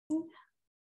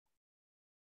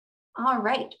All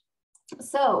right,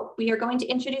 so we are going to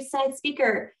introduce tonight's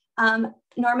speaker,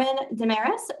 Norman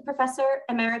Desmarais, Professor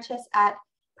Emeritus at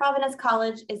Providence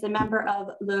College, is a member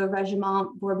of Le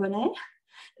Regiment Bourbonnais,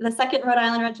 the 2nd Rhode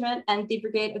Island Regiment, and the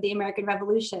Brigade of the American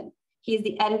Revolution. He is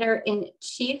the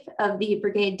editor-in-chief of the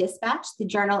Brigade Dispatch, the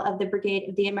Journal of the Brigade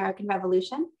of the American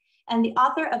Revolution, and the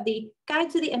author of the Guide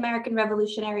to the American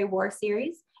Revolutionary War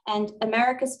series and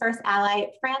America's First Ally,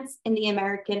 France in the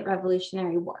American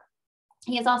Revolutionary War.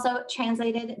 He has also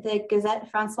translated the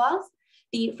Gazette Française,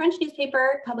 the French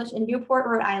newspaper published in Newport,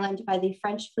 Rhode Island by the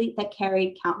French fleet that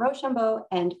carried Count Rochambeau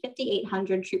and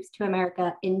 5,800 troops to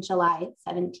America in July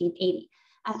 1780.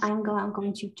 And I'm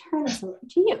going to turn this over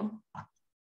to you.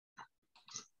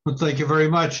 Well, thank you very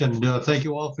much, and thank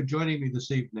you all for joining me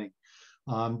this evening.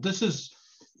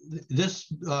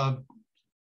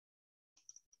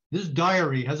 This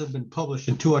diary hasn't been published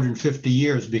in 250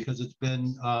 years because it's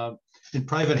been in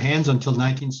private hands until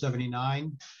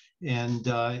 1979, and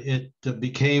it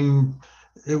became,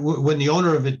 when the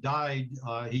owner of it died,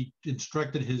 he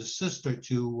instructed his sister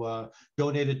to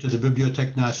donate it to the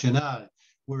Bibliothèque Nationale,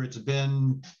 where it's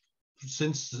been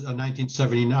since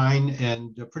 1979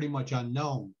 and pretty much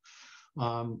unknown.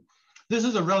 This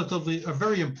is a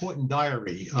very important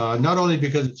diary, not only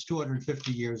because it's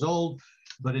 250 years old,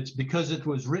 but it's because it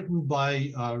was written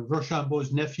by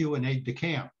Rochambeau's nephew and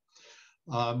aide-de-camp.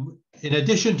 In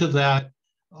addition to that,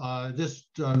 this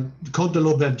Count de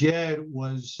Lauberdière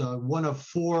was one of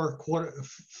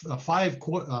five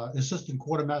assistant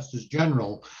quartermasters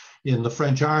general in the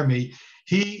French army.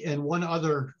 He and one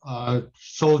other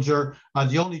soldier are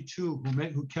the only two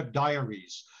who kept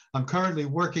diaries. I'm currently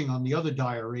working on the other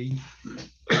diary,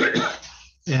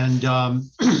 and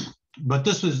but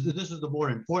this is the more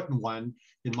important one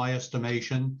in my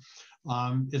estimation.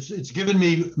 It's given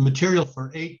me material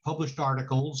for 8 published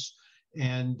articles,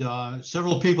 and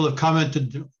several people have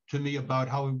commented to me about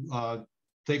how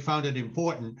they found it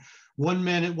important. One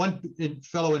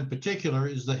fellow in particular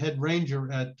is the head ranger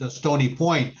at Stony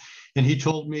Point, and he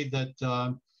told me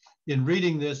that in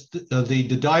reading this,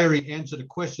 the diary answered a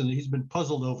question that he's been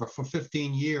puzzled over for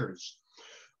 15 years.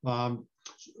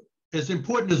 As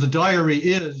important as the diary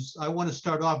is, I want to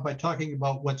start off by talking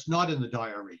about what's not in the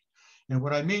diary. And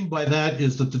what I mean by that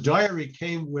is that the diary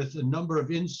came with a number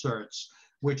of inserts,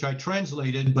 which I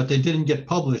translated, but they didn't get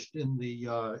published in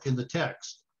the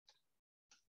text.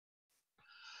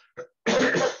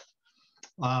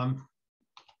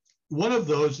 One of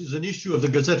those is an issue of the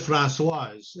Gazette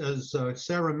Française. As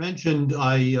Sarah mentioned,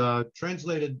 I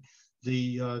translated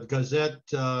the Gazette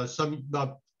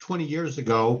about 20 years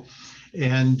ago.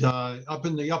 And up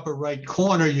in the upper right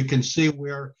corner, you can see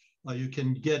where you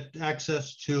can get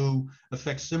access to a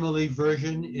facsimile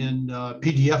version in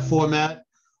PDF format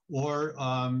or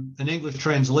an English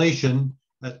translation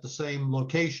at the same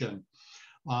location.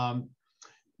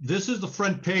 This is the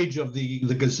front page of the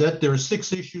Gazette. There are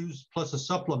 6 issues plus a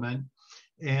supplement.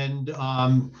 And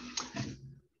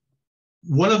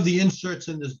one of the inserts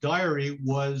in this diary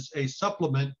was a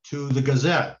supplement to the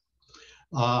Gazette.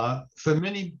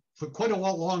 For quite a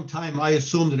long time, I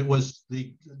assumed that it was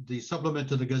the supplement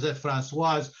to the Gazette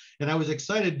Française, and I was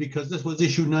excited because this was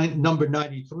issue number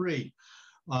 93.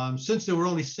 Since there were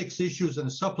only 6 issues and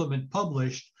a supplement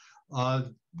published,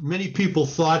 many people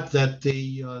thought that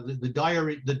the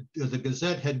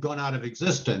Gazette had gone out of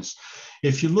existence.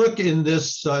 If you look in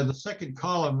this, the second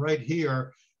column right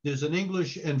here, there's an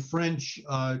English and French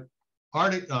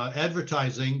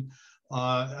advertising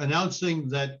announcing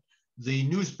that the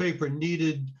newspaper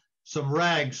needed some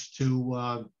rags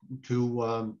to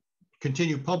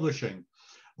continue publishing.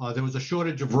 There was a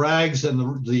shortage of rags,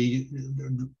 and the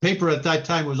paper at that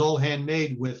time was all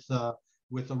handmade with the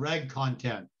rag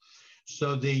content.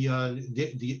 So the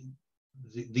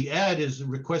ad is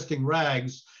requesting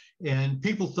rags, and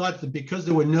people thought that because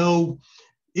there were no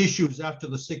issues after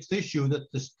the 6th issue that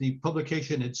the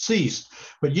publication had ceased.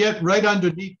 But yet, right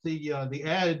underneath the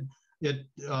ad,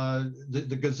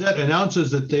 the Gazette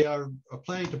announces that they are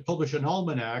planning to publish an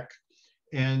almanac,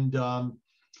 and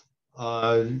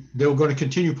they were going to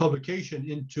continue publication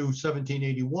into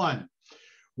 1781.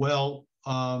 Well,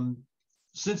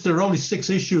 since there are only 6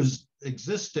 issues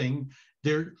existing,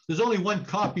 there's only one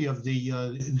copy of the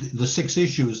 6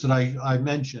 issues that I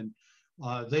mentioned.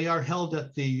 They are held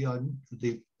at the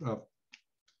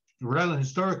Rhode Island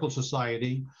Historical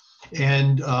Society,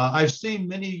 and I've seen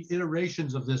many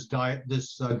iterations of this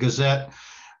Gazette.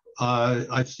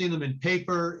 I've seen them in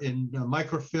paper, in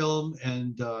microfilm,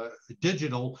 and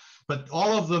digital, but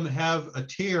all of them have a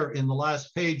tear in the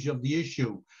last page of the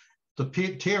issue.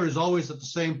 the tier is always at the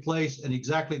same place and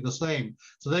exactly the same.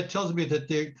 So that tells me that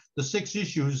the 6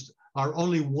 issues are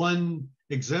only one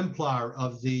exemplar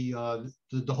of the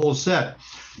whole set.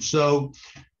 So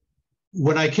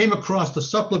when I came across the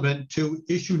supplement to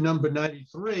issue number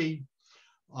 93,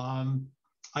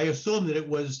 I assumed that it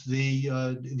was the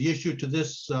issue to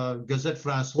this Gazette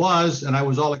Françoise, and I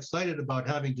was all excited about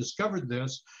having discovered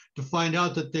this, to find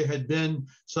out that there had been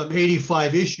some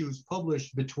 85 issues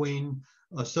published between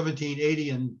 1780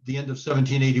 and the end of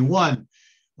 1781.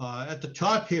 At the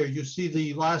top here, you see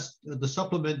the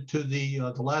supplement to the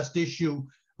last issue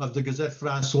of the Gazette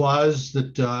Françoise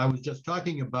that I was just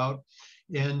talking about,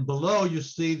 and below you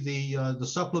see the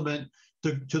supplement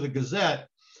to the Gazette.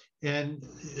 And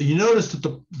you notice that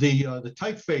the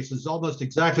typeface is almost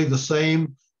exactly the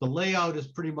same. The layout is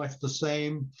pretty much the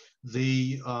same.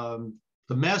 The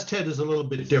masthead is a little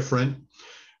bit different.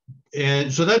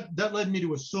 And so that led me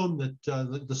to assume that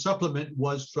the supplement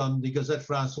was from the Gazette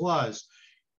Françoise.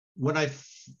 When I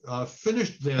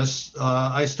finished this,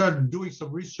 I started doing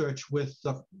some research with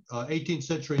 18th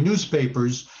century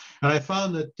newspapers, and I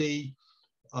found that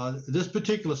this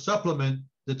particular supplement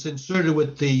that's inserted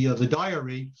with the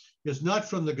diary is not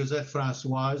from the Gazette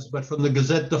Françoise, but from the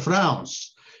Gazette de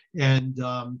France. And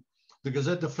the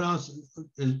Gazette de France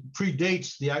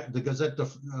predates the Gazette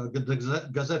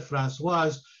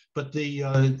Françoise, but the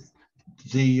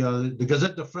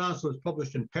Gazette de France was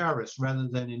published in Paris rather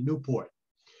than in Newport.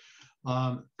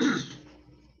 I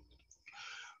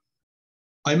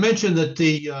mentioned that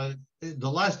the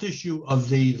last issue of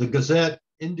the Gazette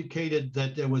indicated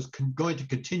that it was going to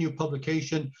continue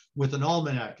publication with an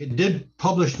almanac. It did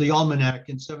publish the almanac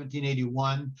in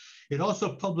 1781. It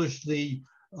also published the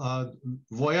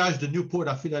Voyage de Newport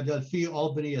à Philadelphie,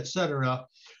 Albany, etc.,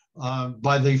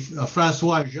 by the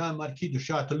François Jean Marquis de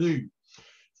Châteauroux.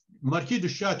 Marquis de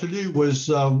Châteauroux was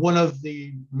one of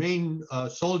the main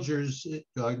soldiers.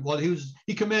 Well,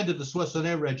 he commanded the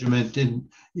Soissonnais regiment in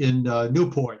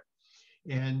Newport,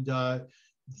 and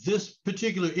this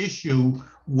particular issue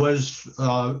was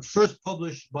first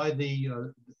published by the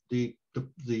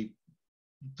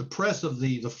press of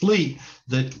the fleet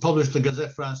that published the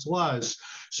Gazette Françoise.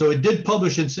 So it did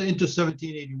publish into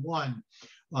 1781.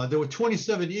 There were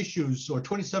 27 issues or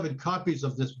 27 copies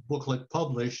of this booklet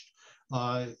published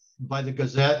by the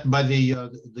Gazette, by the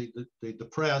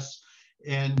press,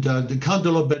 and the Count de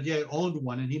Lauberdière owned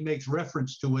one, and he makes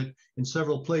reference to it in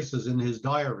several places in his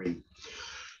diary.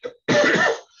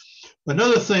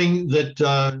 Another thing that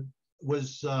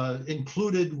was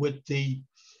included with the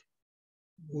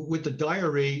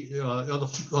diary,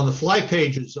 on the fly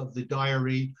pages of the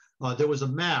diary, there was a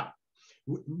map.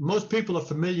 Most people are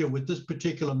familiar with this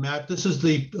particular map. This is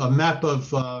the map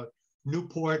of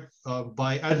Newport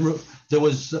by Admiral.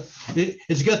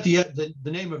 It's got the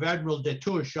name of Admiral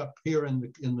Destouches up here in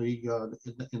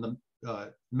the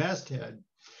masthead,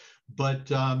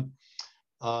 but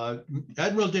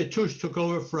Admiral Destouches took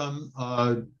over from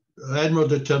Admiral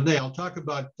de Ternay. I'll talk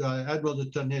about Admiral de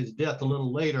Ternay's death a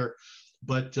little later,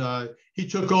 but he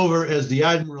took over as the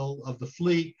admiral of the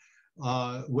fleet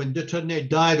when de Ternay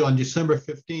died on December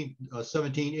 15th,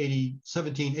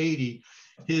 1780.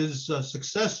 His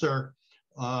successor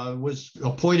was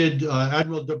appointed.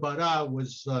 Admiral de Barras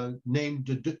was named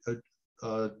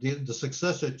the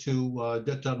successor to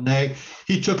de Ternay.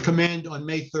 He took command on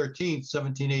May 13th,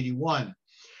 1781.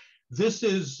 This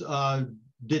is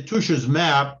Destouches'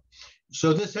 map.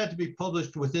 So this had to be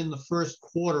published within the first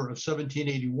quarter of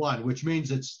 1781, which means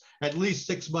it's at least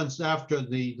 6 months after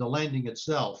the landing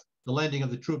itself, the landing of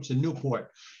the troops in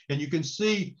Newport. And you can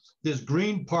see this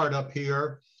green part up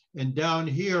here, and down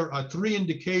here are 3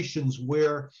 indications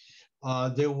where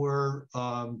there were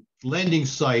landing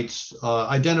sites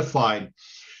identified.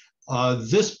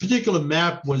 This particular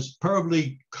map was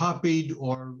probably copied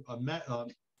or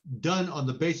done on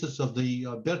the basis of the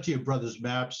Berthier brothers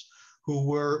maps, who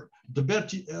were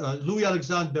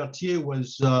Louis-Alexandre Berthier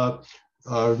was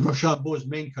Rochambeau's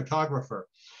main cartographer.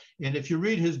 And if you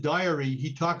read his diary,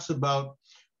 he talks about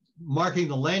marking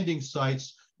the landing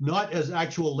sites not as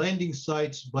actual landing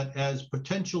sites, but as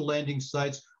potential landing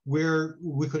sites where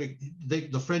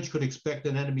the French could expect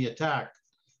an enemy attack.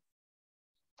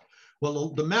 Well,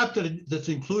 the map that's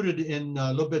included in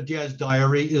Lauberdiere's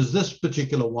diary is this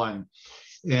particular one.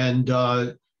 And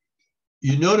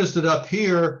you notice that up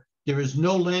here, there is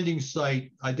no landing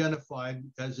site identified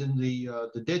as in the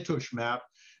Destouches map,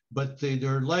 but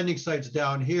there are landing sites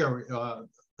down here.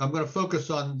 I'm going to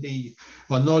focus on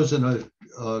those in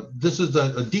this is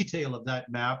a detail of that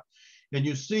map. And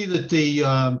you see that the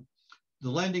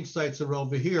landing sites are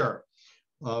over here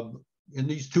in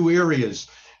these 2 areas.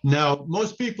 Now,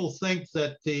 most people think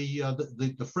that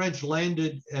the French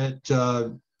landed at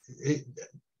the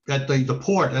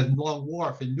port at Long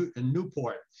Wharf in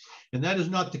Newport, and that is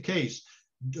not the case.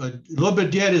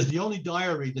 Lauberdière is the only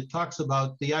diary that talks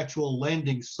about the actual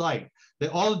landing site.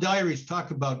 All the diaries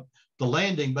talk about the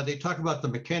landing, but they talk about the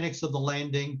mechanics of the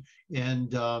landing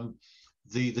and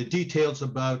the details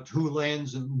about who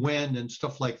lands and when and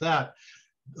stuff like that.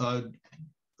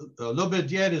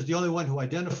 Lauberdière is the only one who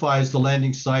identifies the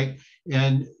landing site,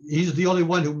 and he's the only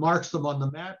one who marks them on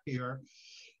the map here.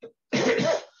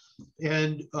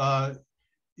 And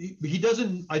he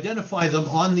doesn't identify them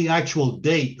on the actual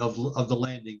date of the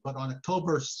landing, but on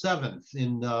October 7th.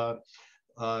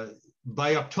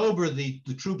 By October, the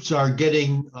troops are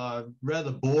getting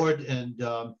rather bored and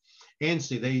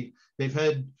antsy.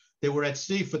 They were at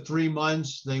sea for 3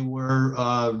 months. They were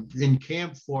in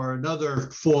camp for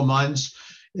another 4 months,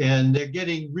 and they're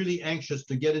getting really anxious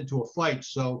to get into a fight.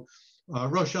 So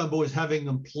Rochambeau is having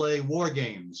them play war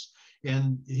games.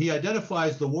 And he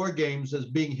identifies the war games as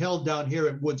being held down here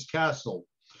at Woods Castle.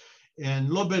 And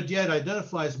Lauberdière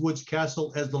identifies Woods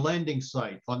Castle as the landing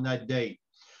site on that date.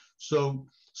 So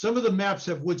some of the maps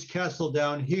have Woods Castle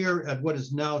down here at what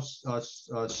is now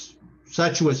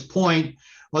Statues Point.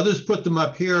 Others put them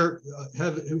up here,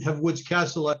 have Woods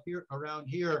Castle up here, around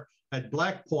here at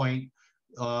Black Point,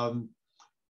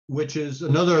 which is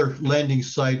another landing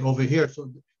site over here.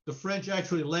 So the French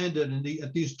actually landed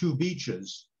at these two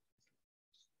beaches.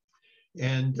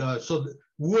 And so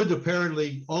Wood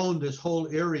apparently owned this whole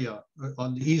area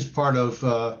on the east part of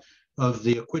the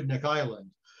Aquidneck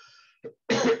Island.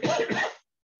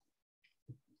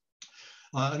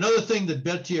 Another thing that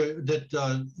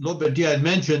Lauberdière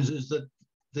mentions is that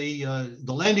the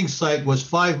landing site was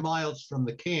 5 miles from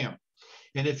the camp.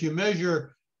 And if you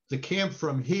measure the camp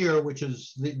from here, which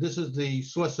is, this is the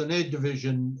Soissonnais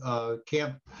Division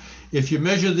camp. If you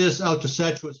measure this out to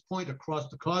Statues Point across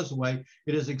the causeway,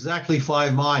 it is exactly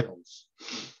 5 miles.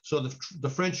 So the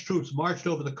French troops marched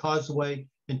over the causeway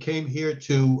and came here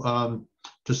to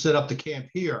set up the camp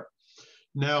here.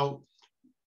 Now,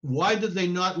 why did they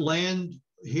not land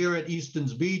here at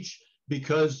Easton's Beach?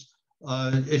 Because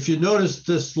if you notice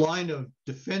this line of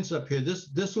defense up here,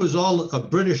 this was all a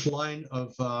British line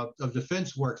of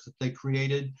defense works that they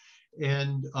created.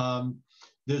 And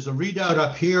there's a redoubt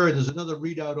up here and there's another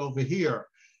redoubt over here.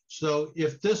 So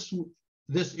if this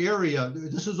area,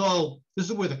 this is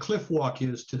where the cliff walk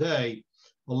is today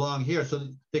along here. So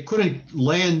they couldn't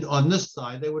land on this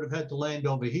side. They would have had to land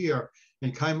over here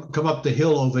and come up the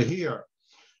hill over here.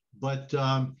 But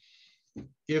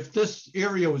if this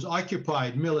area was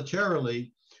occupied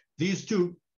militarily, these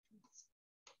two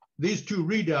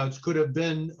redoubts could have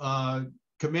been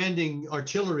commanding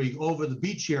artillery over the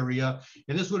beach area,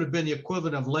 and this would have been the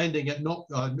equivalent of landing at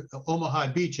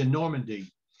Omaha Beach in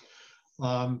Normandy.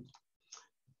 While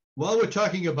we're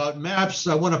talking about maps,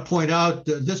 I want to point out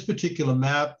this particular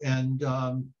map, and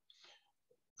I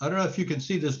don't know if you can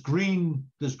see this green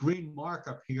mark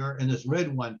up here and this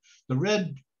red one.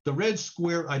 The red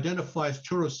square identifies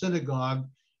Touro Synagogue,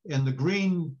 and the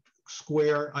green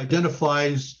square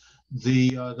identifies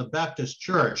the Baptist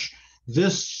Church.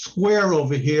 This square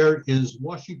over here is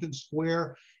Washington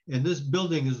Square, and this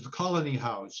building is the Colony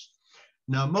House.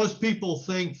 Now, most people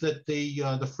think that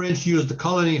the French used the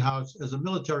Colony House as a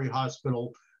military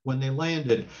hospital when they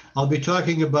landed. I'll be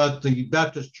talking about the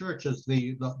Baptist Church as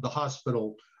the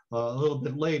hospital a little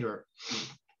bit later.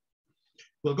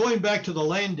 Well, going back to the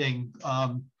landing,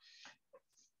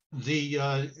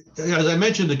 as I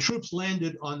mentioned, the troops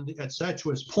landed at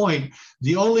Statues Point.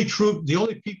 The only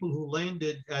people who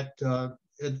landed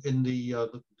in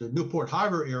the Newport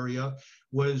Harbor area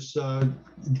was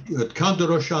Count de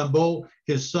Rochambeau,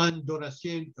 his son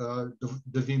Donatien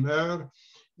de Vimeur,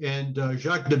 and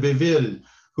Jacques de Béville,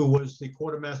 who was the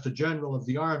quartermaster general of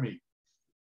the army.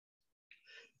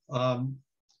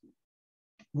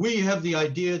 We have the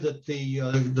idea that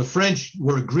the French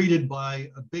were greeted by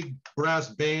a big brass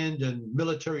band and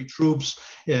military troops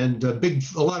and a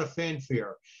lot of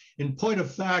fanfare. In point of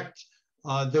fact,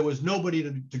 there was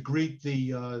nobody to greet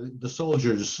the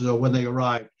soldiers when they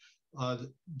arrived.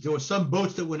 There were some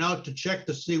boats that went out to check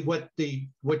to see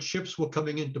what ships were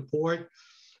coming into port,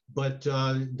 but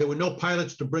there were no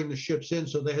pilots to bring the ships in,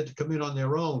 so they had to come in on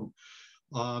their own.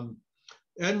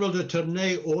 Admiral de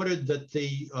Ternay ordered that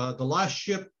the last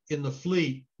ship in the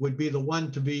fleet would be the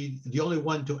only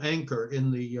one to anchor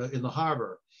in the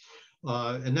harbor,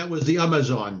 and that was the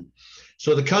Amazon.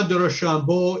 So the Count de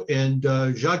Rochambeau and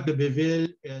Jacques de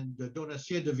Béville and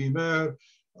Donatien de Vimeur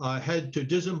had to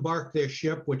disembark their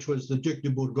ship, which was the Duc de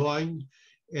Bourgogne,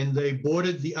 and they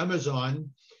boarded the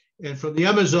Amazon. And from the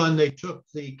Amazon, they took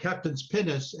the captain's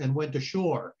pinnace and went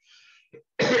ashore.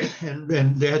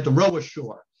 and they had to row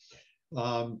ashore.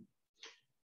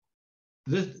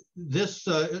 This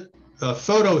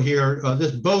photo here,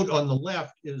 this boat on the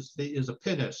left is a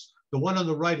pinnace. The one on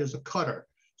the right is a cutter.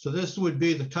 So this would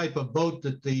be the type of boat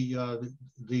that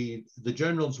the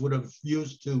generals would have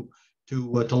used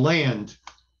to land.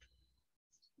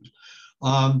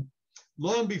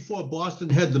 Long before Boston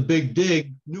had the Big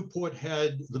Dig, Newport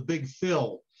had the Big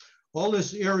Fill. All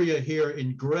this area here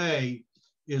in gray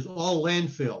is all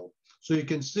landfill. So you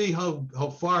can see how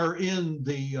far in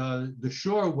the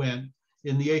shore went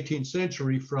in the 18th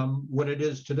century from what it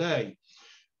is today.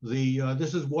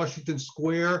 This is Washington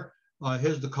Square.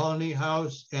 Here's the Colony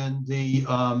House, and the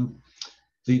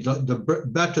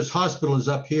Baptist Hospital is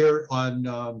up here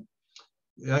on.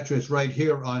 Actually, it's right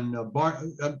here on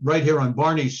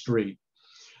Barney Street.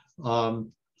 So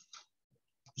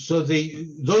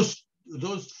those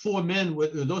three men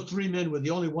were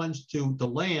the only ones to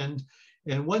land,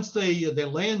 and once they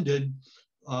landed,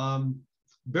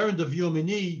 Baron de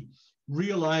Viomini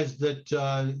realized that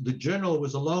the general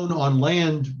was alone on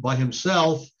land by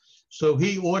himself, so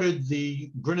he ordered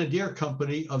the Grenadier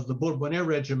Company of the Bourbonnais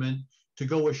Regiment to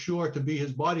go ashore to be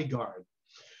his bodyguard.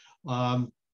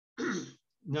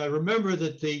 Now remember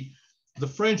that the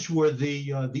French were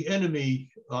the enemy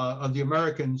of the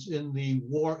Americans in the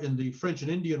war, in the French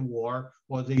and Indian War,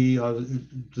 or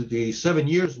the 7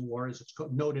 Years' War, as it's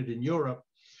noted in Europe.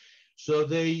 So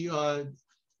they were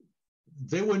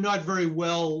not very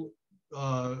well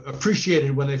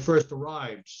appreciated when they first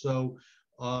arrived. So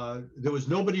there was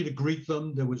nobody to greet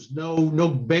them. There was no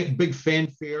big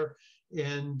fanfare,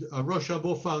 and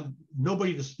Rochambeau found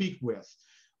nobody to speak with.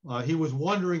 He was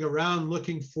wandering around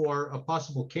looking for a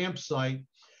possible campsite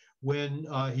when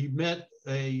he met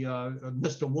a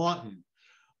Mr. Wanton.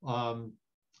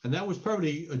 And that was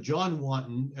probably John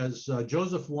Wanton, as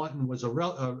Joseph Wanton was a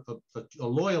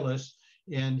loyalist,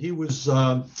 and he was,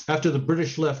 after the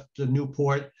British left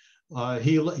Newport,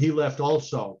 he left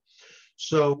also.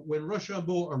 So when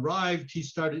Rochambeau arrived, he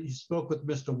spoke with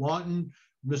Mr. Wanton.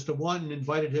 Mr. Wanton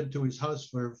invited him to his house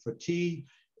for tea,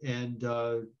 and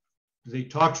they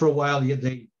talked for a while.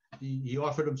 He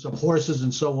offered him some horses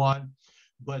and so on,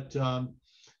 but the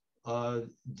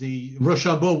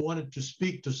Rochambeau wanted to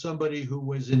speak to somebody who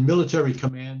was in military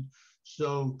command.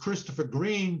 So Christopher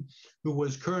Green, who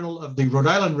was colonel of the Rhode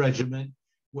Island Regiment,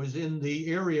 was in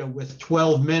the area with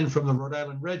 12 men from the Rhode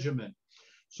Island Regiment.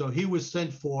 So he was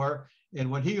sent for, and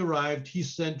when he arrived, he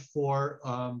sent for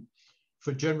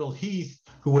General Heath,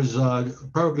 who was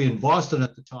probably in Boston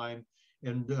at the time.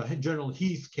 And General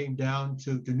Heath came down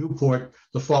to Newport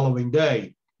the following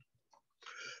day.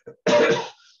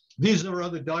 These are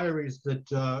other diaries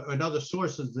and other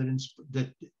sources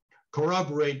that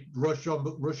corroborate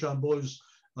Rochambeau's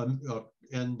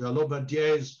and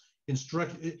Lauberdiere's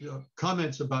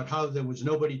comments about how there was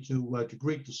nobody to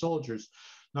greet the soldiers.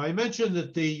 Now I mentioned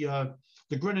that the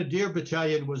Grenadier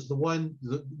Battalion was the ones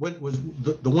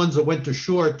that went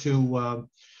ashore to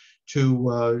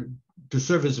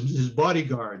serve as his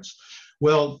bodyguards.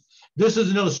 Well, this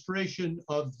is an illustration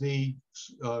of the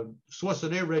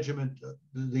Soissonnais Regiment,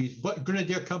 the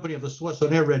Grenadier Company of the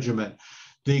Soissonnais Regiment.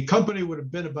 The company would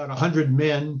have been about 100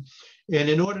 men, and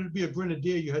in order to be a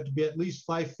grenadier, you had to be at least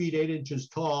 5 feet 8 inches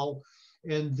tall,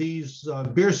 and these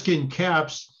bearskin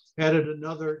caps added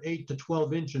another 8 to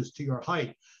 12 inches to your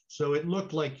height. So it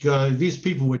looked like these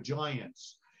people were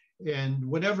giants. And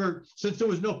since there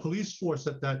was no police force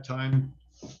at that time,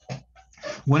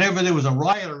 whenever there was a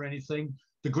riot or anything,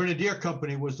 the Grenadier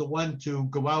Company was the one to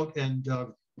go out and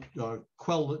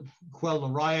quell the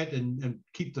riot and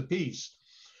keep the peace.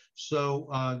 So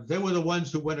they were the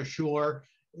ones who went ashore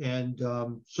and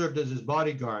served as his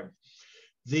bodyguard.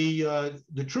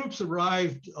 The troops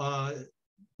arrived.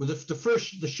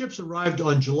 The ships arrived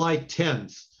on July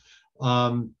 10th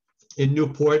in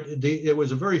Newport. It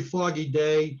was a very foggy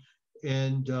day,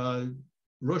 and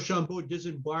Rochambeau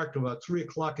disembarked about 3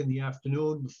 o'clock in the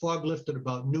afternoon. The fog lifted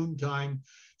about noontime,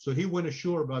 so he went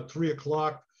ashore about 3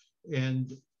 o'clock,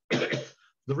 and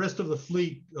the rest of the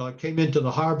fleet came into the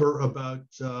harbor about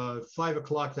 5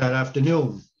 o'clock that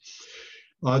afternoon.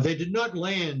 They did not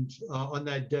land on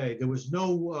that day. There was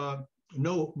no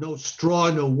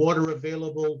straw, no water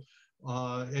available,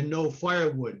 and no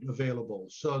firewood available,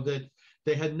 so that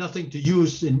they had nothing to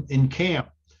use in camp.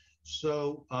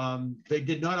 So they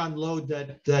did not unload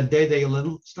that day. They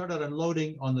started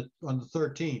unloading on the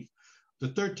 13th. The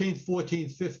 13th,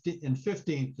 14th, 15th, and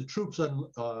 15th, the troops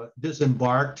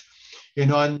disembarked,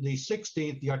 and on the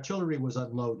 16th, the artillery was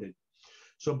unloaded.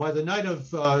 So by the night of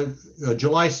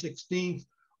July 16th,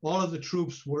 all of the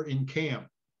troops were in camp.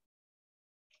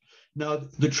 Now,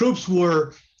 the troops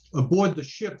were aboard the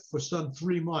ship for some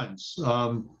 3 months.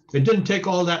 It didn't take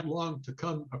all that long to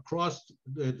come across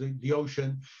the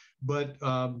ocean, but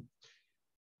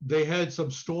they had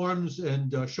some storms,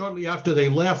 and shortly after they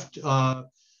left,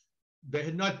 they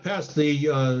had not passed the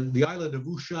island of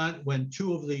Ushant when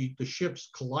 2 of the ships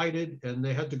collided, and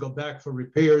they had to go back for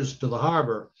repairs to the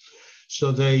harbor.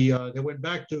 So they went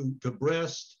back to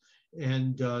Brest,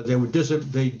 and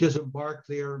they disembarked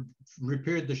there,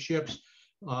 repaired the ships,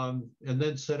 and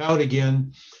then set out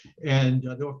again. And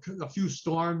there were a few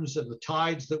storms and the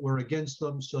tides that were against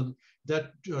them, so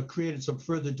that created some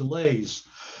further delays.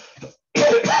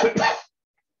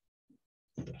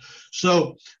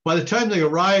 So by the time they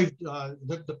arrived,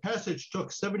 the passage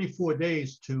took 74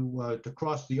 days to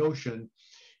cross the ocean,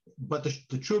 but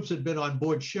the troops had been on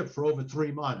board ship for over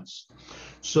 3 months.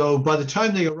 So by the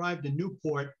time they arrived in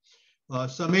Newport,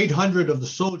 some 800 of the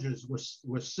soldiers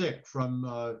were sick from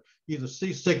either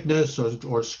seasickness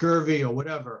or scurvy or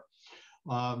whatever.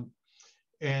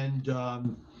 And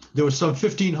there were some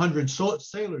 1,500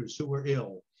 sailors who were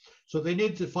ill. So they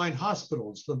needed to find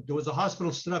hospitals. There was a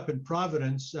hospital set up in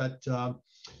Providence at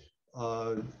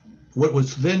what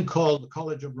was then called the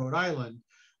College of Rhode Island.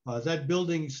 That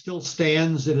building still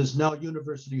stands. It is now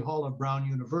University Hall of Brown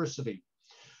University.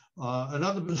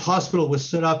 Another hospital was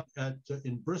set up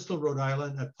in Bristol, Rhode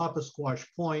Island at Papasquash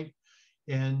Point.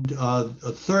 And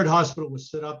a third hospital was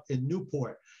set up in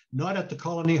Newport, not at the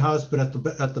Colony House, but at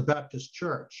the Baptist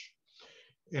Church.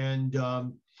 And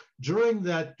during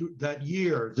that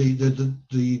year,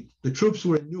 the troops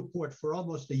were in Newport for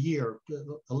almost a year,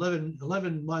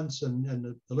 11 months and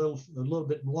a little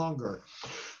bit longer.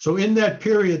 So in that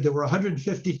period, there were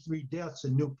 153 deaths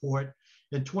in Newport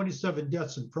and 27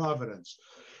 deaths in Providence.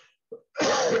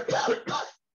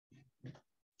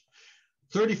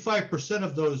 35%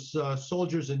 of those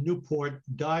soldiers in Newport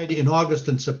died in August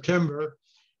and September,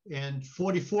 and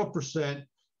 44%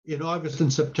 in August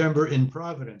and September in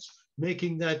Providence,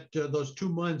 making that those 2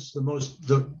 months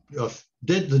the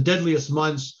deadliest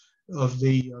months of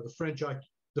the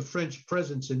French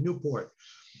presence in Newport.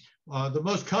 The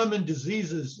most common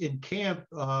diseases in camp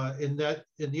in the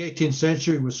 18th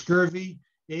century was scurvy,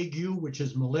 ague, which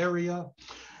is malaria,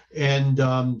 and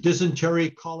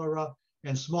dysentery, cholera,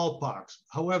 and smallpox.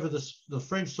 However, the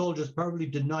French soldiers probably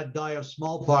did not die of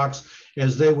smallpox,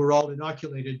 as they were all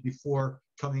inoculated before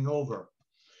coming over.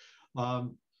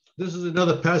 This is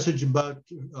another passage about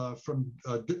from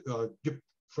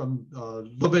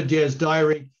Lauberdiere's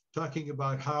diary, talking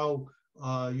about how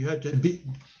you had to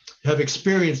have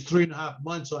experienced 3.5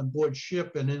 months on board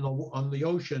ship and on the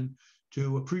ocean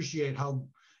to appreciate how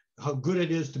good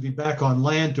it is to be back on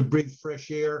land, to breathe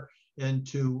fresh air, and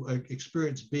to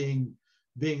experience being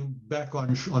back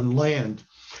on land.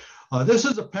 This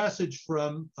is a passage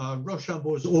from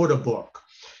Rochambeau's order book,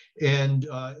 and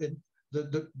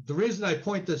the reason I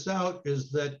point this out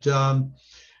is that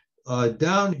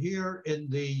down here in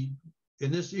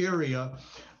this area,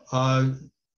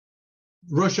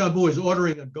 Rochambeau is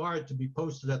ordering a guard to be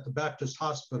posted at the Baptist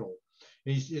Hospital.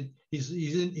 He's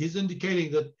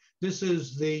indicating that this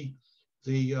is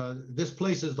this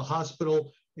place is the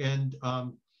hospital, and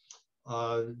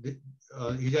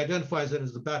he identifies it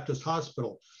as the Baptist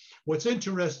Hospital. What's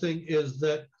interesting is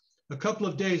that a couple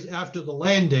of days after the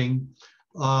landing,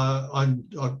 on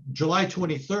July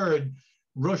 23rd,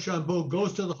 Rochambeau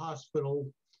goes to the hospital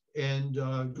and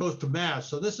goes to Mass.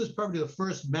 So this is probably the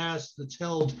first Mass that's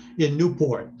held in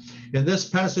Newport. And this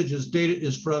passage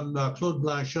is from Claude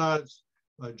Blanchard's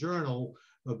journal.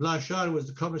 Blanchard was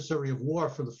the commissary of war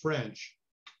for the French.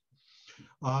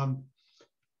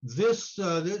 This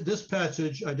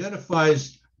passage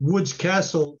identifies Wood's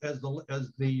Castle as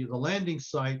the landing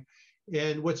site.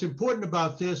 And what's important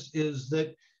about this is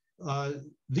that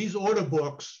these order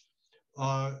books,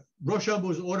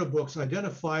 Rochambeau's order books,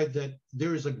 identified that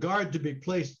there is a guard to be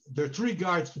placed. There are 3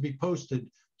 guards to be posted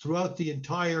throughout the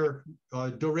entire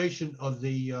duration of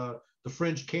the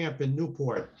French camp in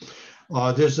Newport.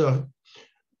 There's a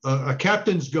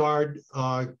captain's guard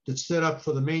that's set up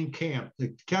for the main camp.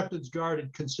 The captain's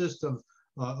guard consists of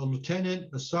a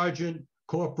lieutenant, a sergeant,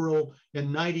 corporal,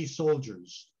 and 90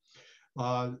 soldiers.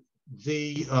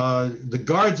 The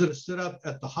guards that are set up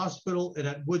at the hospital and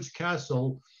at Wood's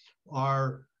Castle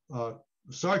are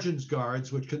sergeant's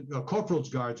guards, corporal's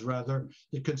guards rather.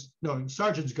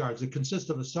 Sergeant's guards. It consists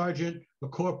of a sergeant, a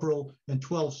corporal, and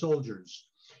 12 soldiers.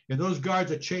 And those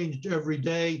guards are changed every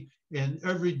day. And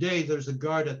every day there's a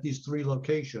guard at these 3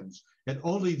 locations, and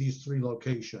only these 3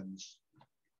 locations.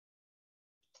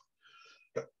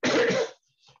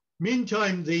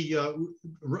 Meantime,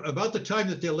 about the time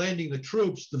that they're landing the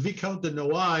troops, the Vicomte de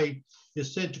Noailles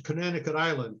is sent to Connecticut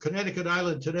Island. Connecticut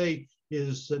Island today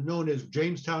is known as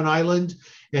Jamestown Island,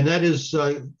 and that is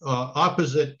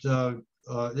opposite,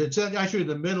 it's actually in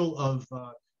the middle of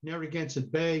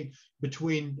Narragansett Bay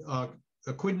between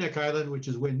Quidneck Island, which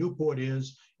is where Newport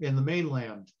is, and the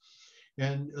mainland.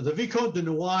 And the Vicomte de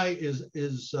Noailles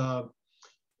is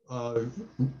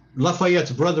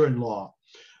Lafayette's brother-in-law.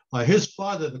 His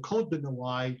father, the Count de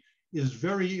Noailles, is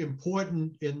very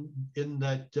important in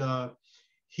that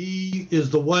he is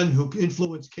the one who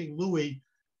influenced King Louis,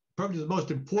 probably the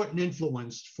most important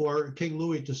influence for King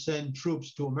Louis to send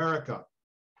troops to America.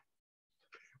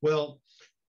 Well,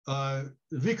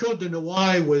 Vicomte de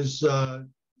Noailles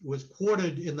was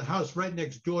quartered in the house right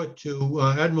next door to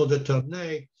Admiral de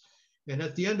Ternay, and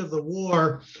at the end of the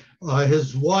war,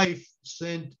 his wife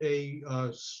sent a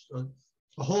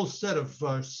whole set of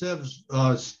Sevres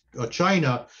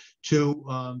china to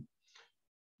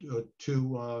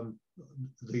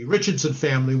the Richardson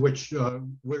family,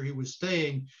 where he was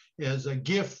staying, as a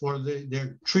gift for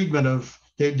their treatment of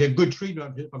their good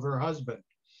treatment of her husband.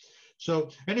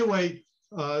 So anyway,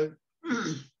 the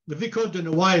Vicomte de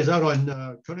Noailles is out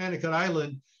on Connecticut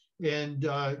Island, and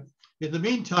in the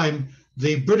meantime,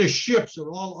 the British ships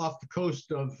are all off the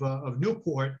coast of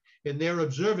Newport, and they're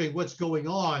observing what's going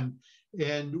on.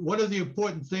 And one of the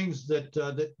important things that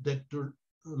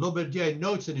Lauberdière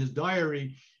notes in his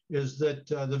diary is that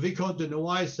the Vicomte de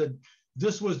Noailles said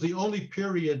this was the only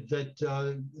period that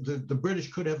the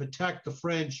British could have attacked the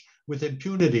French with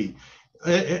impunity.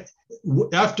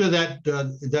 After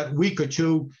that week or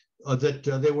two that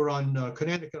they were on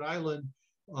Connecticut Island,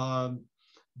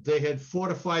 they had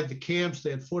fortified the camps,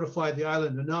 they had fortified the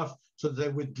island enough so that they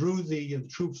withdrew the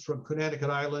troops from Connecticut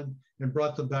Island and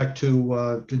brought them back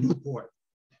to Newport.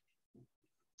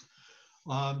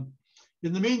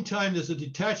 In the meantime, there's a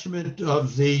detachment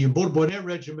of the Bourbonnais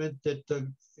regiment that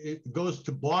goes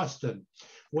to Boston.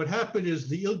 What happened is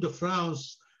the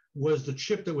Ile-de-France was the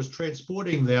ship that was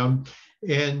transporting them,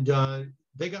 and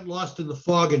they got lost in the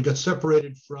fog and got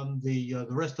separated from the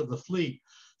rest of the fleet.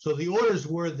 So the orders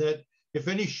were that if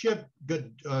any ship got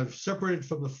separated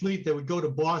from the fleet, they would go to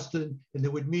Boston and they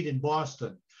would meet in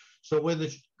Boston. So when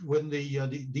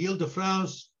the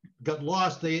Ile-de-France got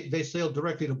lost, they sailed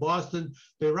directly to Boston.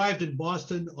 They arrived in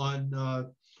Boston on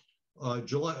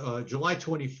July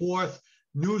 24th.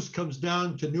 News comes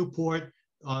down to Newport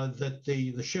that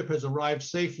the ship has arrived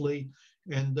safely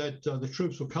and that the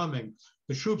troops were coming.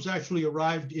 The troops actually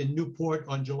arrived in Newport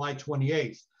on July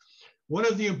 28th. One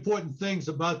of the important things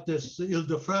about this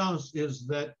Ile-de-France is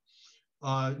that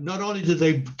not only did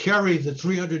they carry the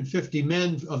 350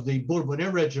 men of the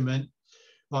Bourbonnais regiment,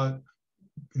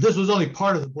 this was only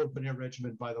part of the Bourbonnais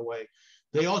regiment, by the way.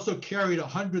 They also carried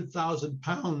 100,000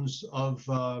 pounds of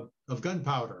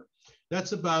gunpowder.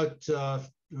 That's about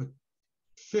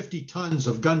 50 tons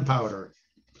of gunpowder.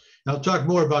 I'll talk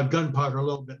more about gunpowder a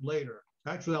little bit later.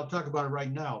 Actually, I'll talk about it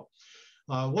right now.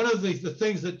 One of the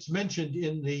things that's mentioned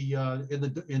in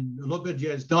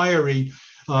Lauberdière's diary,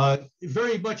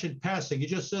 very much in passing, he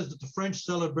just says that the French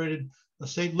celebrated a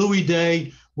St. Louis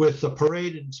Day with a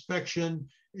parade inspection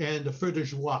and a feu de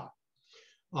joie.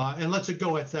 And let's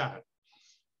go at that.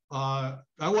 I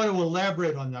want to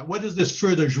elaborate on that. What is this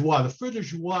feu de joie? The feu de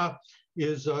joie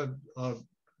is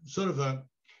sort of a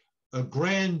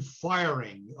grand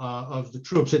firing of the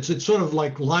troops. It's sort of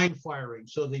like line firing.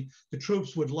 So the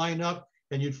troops would line up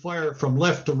and you'd fire from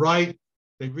left to right.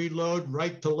 They'd reload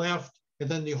right to left, and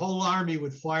then the whole army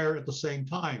would fire at the same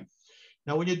time.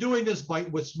 Now, when you're doing this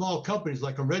with small companies,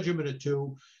 like a regiment or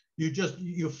two,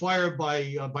 you fire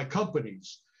by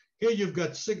companies. Here you've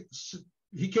got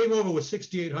he came over with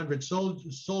 6,800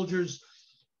 soldiers.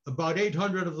 About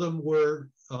 800 of them were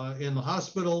in the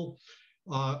hospital.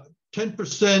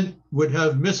 10% would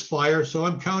have misfire. So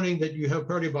I'm counting that you have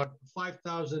probably about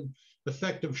 5,000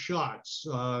 effective shots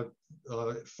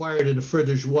fired in a feu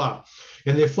de joie.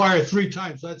 And they fire 3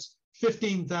 times. So that's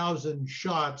 15,000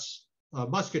 shots,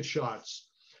 musket shots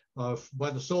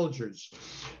by the soldiers.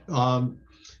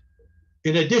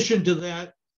 In addition to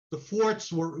that, the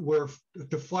forts were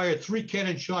to fire 3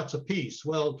 cannon shots apiece.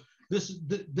 Well, this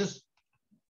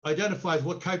identifies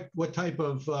what type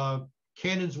of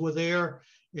cannons were there.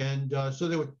 And so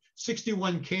there were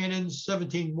 61 cannons,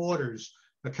 17 mortars,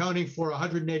 accounting for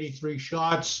 183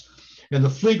 shots. And the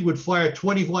fleet would fire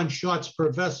 21 shots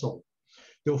per vessel.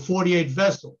 There were 48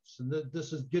 vessels. And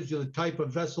this gives you the type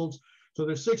of vessels. So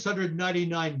there's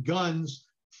 699 guns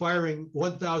firing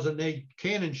 1,008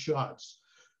 cannon shots.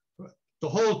 the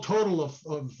whole total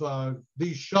of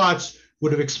these shots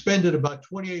would have expended about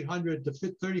 2,800 to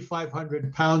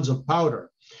 3,500 pounds of powder.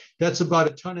 That's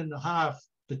about 1.5 tons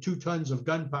to 2 tons of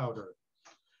gunpowder.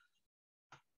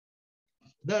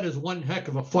 That is one heck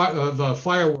of a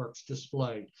fireworks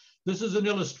display. This is an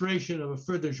illustration of a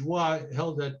feu de joie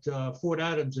held at Fort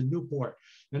Adams in Newport.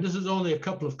 And this is only a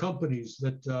couple of companies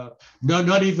that,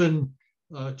 not even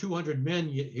 200 men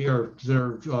here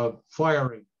that are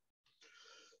firing.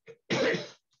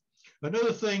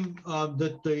 Another thing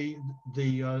that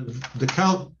the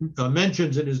Count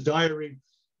mentions in his diary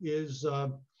is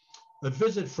a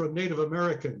visit from Native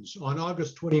Americans. On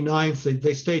August 29th,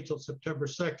 they stay till September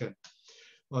 2nd.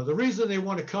 The reason they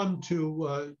want to come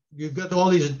to, you've got all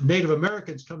these Native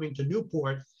Americans coming to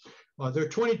Newport. There are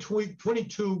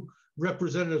 22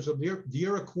 representatives of the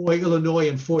Iroquois, Illinois,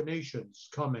 and Four Nations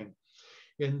coming.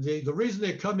 And the reason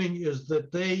they're coming is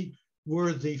that they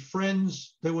were the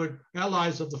friends, they were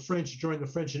allies of the French during the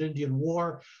French and Indian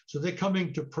War. So they're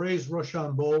coming to praise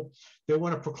Rochambeau. They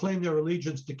want to proclaim their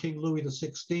allegiance to King Louis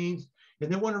XVI,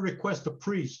 and they want to request a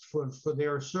priest for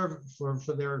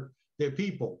their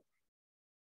people.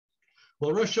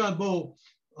 Well, Rochambeau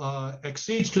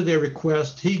accedes to their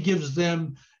request. He gives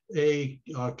them a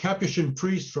Capuchin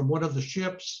priest from one of the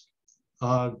ships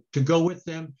to go with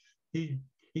them.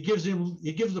 He gives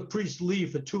the priest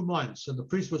leave for 2 months, and the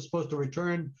priest was supposed to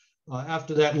return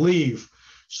after that leave.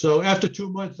 So after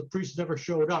 2 months, the priest never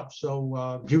showed up.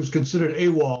 So he was considered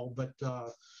AWOL, but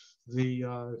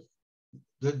the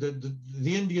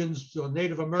Indians or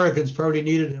Native Americans probably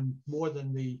needed him more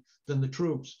than the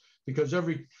troops, because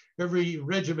every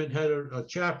regiment had a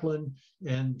chaplain,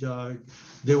 and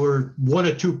there were 1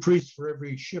 or 2 priests for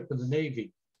every ship in the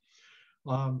Navy.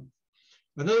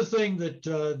 Another thing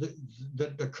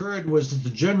that occurred was that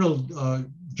the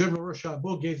General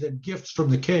Rochambeau gave them gifts from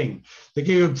the king. They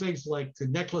gave them things like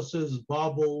necklaces,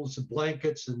 baubles,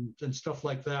 blankets, and stuff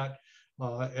like that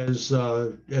as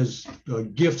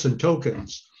gifts and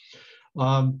tokens.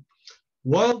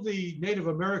 While the Native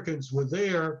Americans were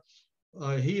there,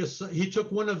 he took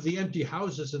one of the empty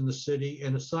houses in the city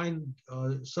and assigned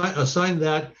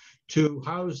that to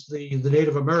house the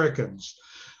Native Americans.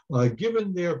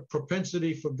 Given their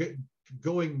propensity for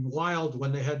going wild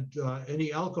when they had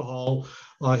any alcohol,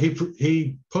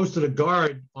 he posted a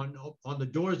guard on the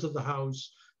doors of the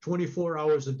house 24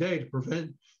 hours a day to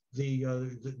prevent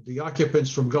the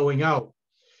occupants from going out.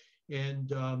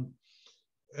 And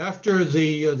after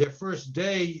their first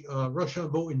day,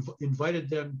 Rochambeau invited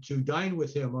them to dine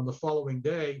with him on the following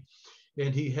day,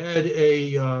 and he had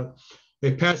a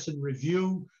pass and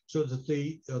review so that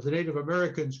the Native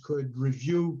Americans could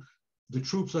review the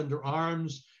troops under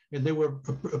arms, and they were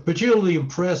particularly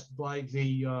impressed by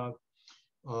the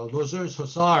Lozer's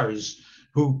Hussars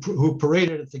who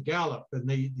paraded at the gallop, and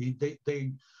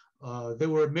they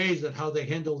were amazed at how they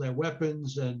handled their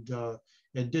weapons and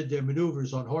did their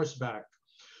maneuvers on horseback.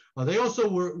 They also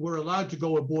were allowed to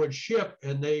go aboard ship,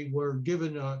 and they were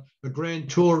given a grand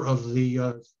tour of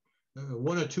the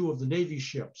 1 or 2 of the Navy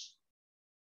ships.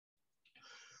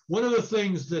 One of the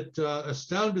things that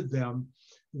astounded them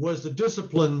was the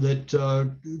discipline that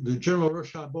the General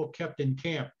Rochambeau kept in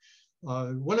camp.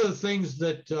 One of the things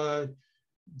that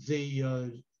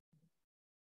the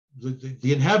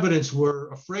inhabitants were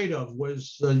afraid of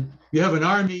was you have an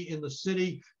army in the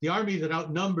city, the army that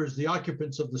outnumbers the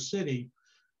occupants of the city,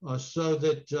 so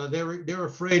that they're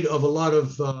afraid of a lot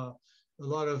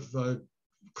of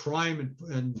crime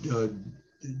and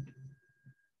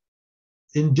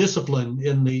indiscipline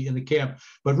in the camp.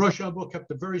 But Rochambeau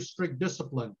kept a very strict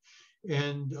discipline,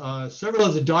 and several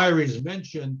of the diaries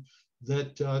mention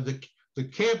that the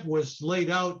camp was laid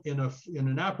out in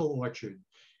an apple orchard.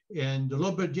 And de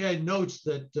Lauberdière notes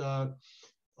that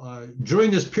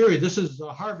during this period, this is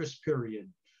a harvest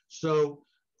period. So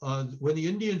when the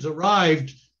Indians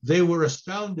arrived, they were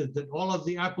astounded that all of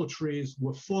the apple trees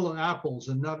were full of apples,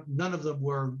 and none of them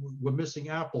were missing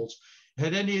apples.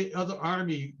 Had any other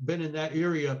army been in that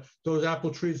area, those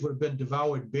apple trees would have been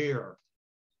devoured bare.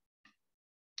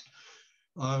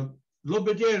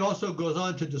 Lauberdière also goes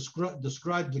on to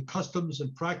describe the customs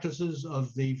and practices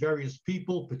of the various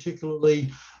people,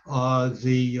 particularly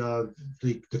the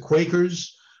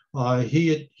Quakers.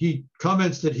 He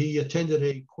comments that he attended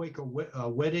a Quaker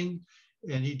wedding,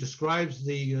 and he describes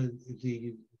the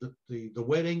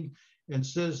wedding and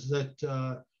says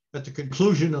that at the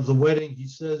conclusion of the wedding, he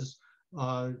says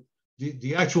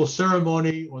the actual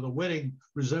ceremony or the wedding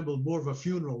resembled more of a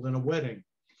funeral than a wedding.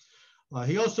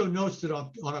 He also notes that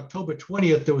on October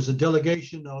 20th, there was a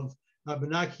delegation of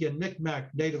Abenaki and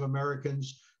Micmac Native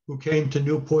Americans who came to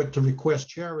Newport to request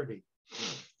charity.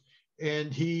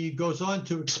 And he goes on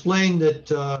to explain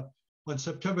that on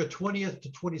September 20th to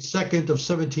 22nd of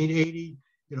 1780,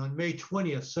 and on May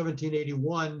 20th,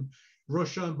 1781,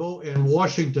 Rochambeau and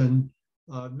Washington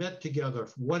met together.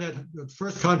 One at the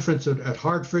first conference at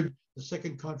Hartford, the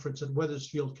second conference at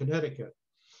Wethersfield, Connecticut.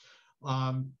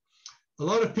 A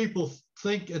lot of people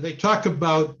think, and they talk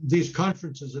about these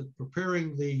conferences as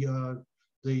preparing the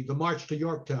march to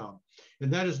Yorktown,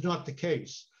 and that is not the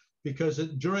case, because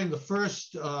during the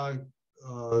first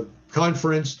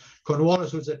conference,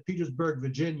 Cornwallis was at Petersburg,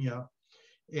 Virginia,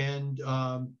 and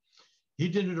he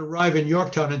didn't arrive in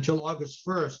Yorktown until August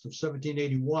 1st of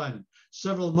 1781,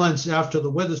 several months after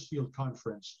the Wethersfield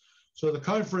conference. So the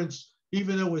conference,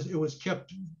 even though it was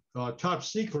kept top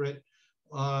secret,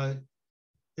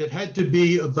 it had to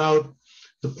be about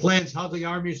the plans, how the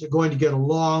armies are going to get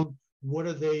along, what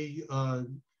are they,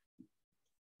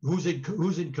 who's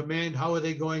in command, how are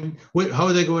they going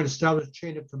to establish a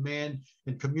chain of command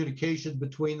and communication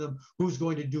between them, who's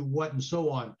going to do what, and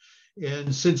so on.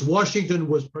 And since Washington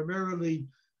was primarily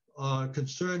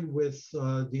concerned with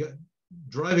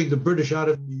driving the British out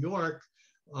of New York,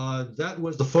 that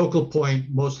was the focal point,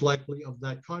 most likely, of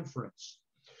that conference.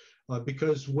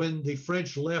 Because when the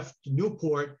French left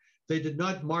Newport, they did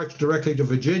not march directly to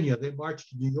Virginia. They marched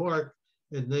to New York,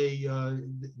 and they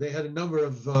had a number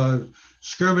of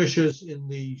skirmishes in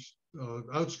the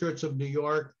outskirts of New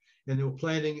York, and they were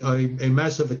planning a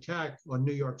massive attack on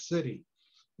New York City,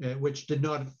 which did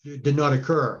not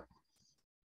occur.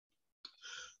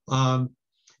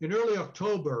 In early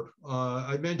October,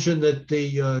 I mentioned that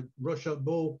the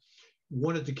Rochambeau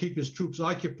wanted to keep his troops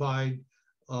occupied,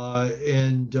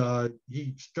 and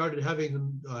he started having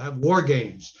them have war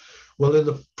games. Well, in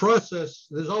the process,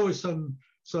 there's always some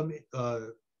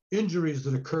injuries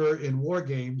that occur in war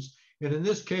games, and in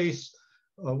this case,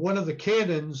 one of the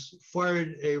cannons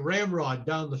fired a ramrod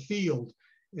down the field,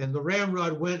 and the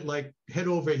ramrod went like head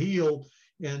over heel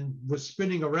and was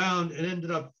spinning around and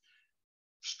ended up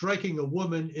striking a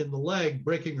woman in the leg,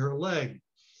 breaking her leg.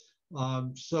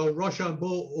 So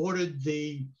Rochambeau ordered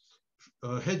the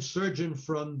head surgeon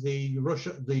from the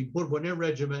Bourbonnais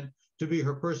regiment to be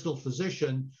her personal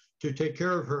physician to take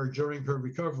care of her during her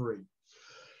recovery.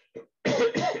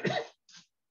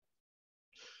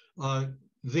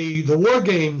 The war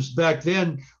games back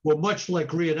then were much like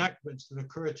reenactments that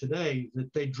occur today,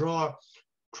 that they draw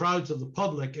crowds of the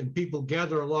public and people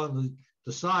gather along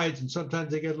the sides, and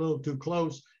sometimes they get a little too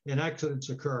close and accidents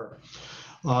occur.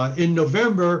 On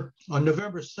November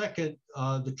 2nd,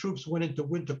 the troops went into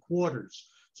winter quarters.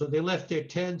 So they left their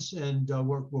tents and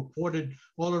were quartered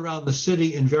all around the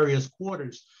city in various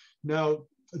quarters. Now,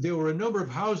 there were a number of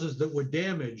houses that were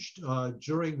damaged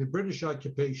during the British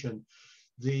occupation.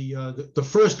 The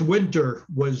first winter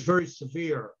was very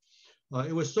severe.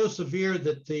 It was so severe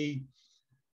that the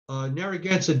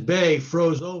Narragansett Bay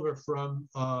froze over from,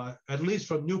 at least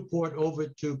from Newport over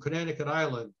to Connecticut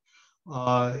Island.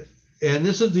 And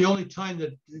this is the only time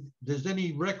that there's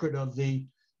any record of the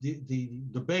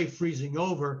bay freezing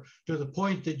over, to the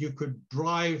point that you could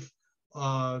drive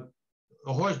a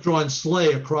horse-drawn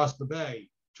sleigh across the bay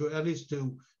to at least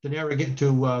to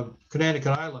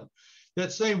Connecticut Island.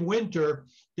 That same winter,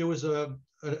 there was a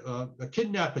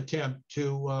kidnap attempt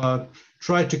to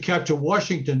try to capture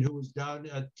Washington, who was down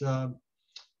at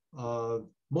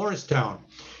Morristown.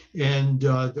 And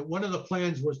one of the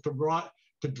plans was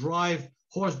to drive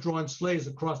horse-drawn sleighs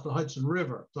across the Hudson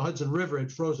River. The Hudson River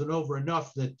had frozen over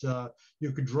enough that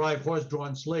you could drive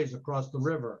horse-drawn sleighs across the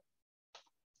river.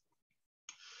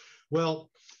 Well,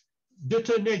 de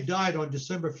Tonnay died on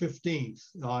December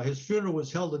 15th. His funeral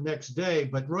was held the next day,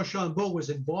 but Rochambeau was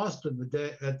in Boston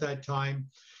at that time,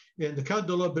 and the Count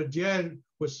de Lauberdière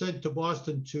was sent to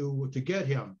Boston to get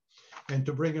him and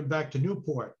to bring him back to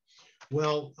Newport.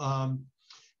 Well,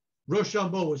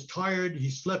 Rochambeau was tired. He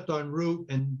slept en route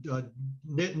and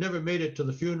never made it to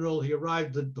the funeral. He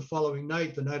arrived the following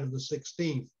night, the night of the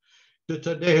 16th. De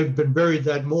Tonnay had been buried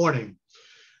that morning.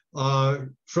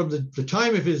 From the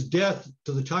time of his death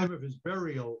to the time of his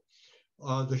burial,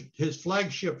 his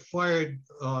flagship fired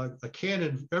a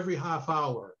cannon every half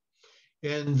hour,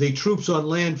 and the troops on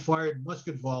land fired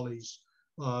musket volleys.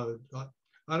 I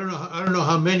don't know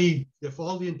how many, if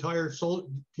all the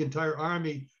entire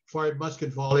army fired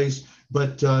musket volleys,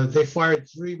 but they fired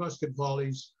 3 musket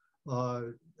volleys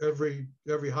every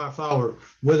half hour.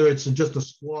 Whether it's just a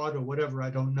squad or whatever, I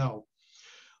don't know.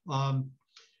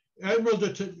 Admiral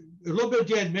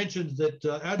Lauberdière mentioned that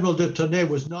Admiral de Tonnay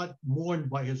was not mourned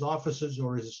by his officers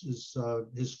or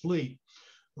his fleet.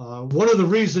 One of the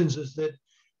reasons is that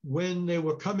when they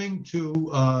were coming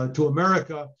to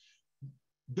America,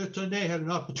 de Tonnay had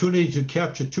an opportunity to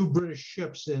capture 2 British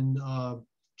ships in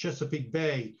Chesapeake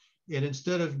Bay. And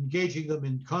instead of engaging them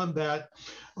in combat,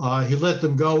 he let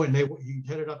them go, and he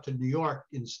headed up to New York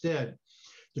instead.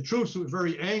 The troops were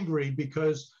very angry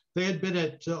because they had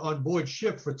been on board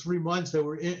ship for 3 months. They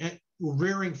were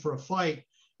rearing for a fight,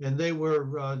 and they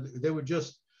were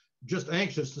just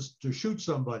anxious to shoot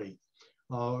somebody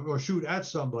or shoot at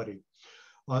somebody.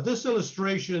 This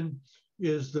illustration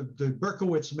is the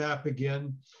Berkowitz map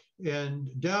again, and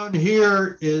down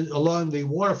here is along the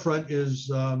waterfront is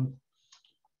the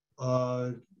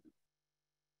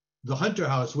Hunter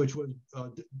House, which was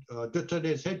de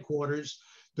Tonnay's headquarters.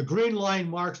 The green line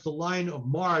marks the line of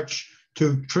march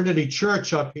to Trinity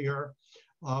Church up here,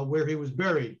 where he was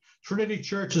buried. Trinity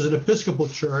Church is an Episcopal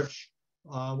church,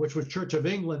 which was Church of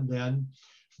England then,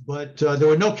 but there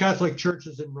were no Catholic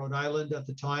churches in Rhode Island at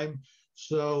the time.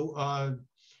 So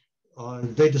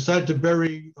they decided to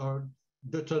bury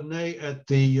de Tonnay at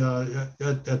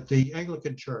the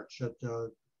Anglican church, at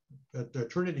the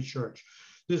Trinity Church.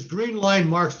 This green line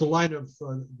marks the line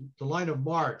of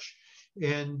march,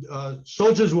 and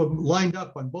soldiers were lined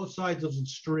up on both sides of the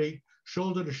street,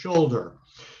 shoulder to shoulder.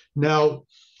 Now,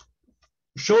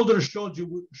 shoulder to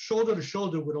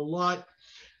shoulder would allot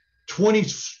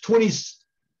 26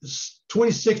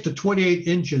 to 28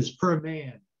 inches per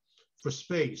man for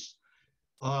space.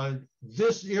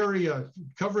 This area,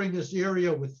 covering this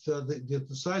area with the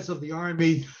size of the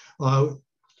army,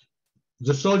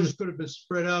 the soldiers could have been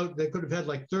spread out. They could have had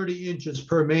like 30 inches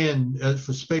per man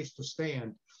for space to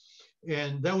stand.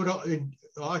 And that would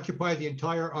occupy the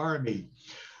entire army.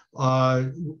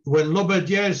 When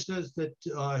Lauberdière says that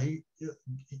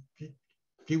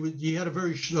he had a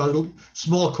very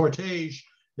small cortege,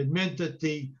 it meant that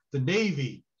the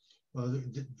Navy,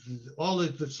 all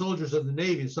the soldiers of the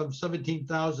Navy, some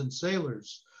 17,000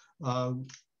 sailors,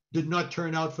 did not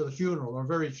turn out for the funeral, or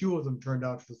very few of them turned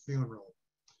out for the funeral.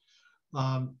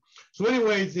 So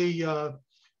anyway, the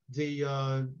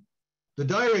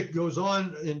diary goes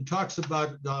on and talks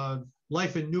about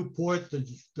life in Newport,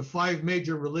 the 5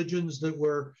 major religions that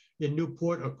were in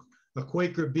Newport, a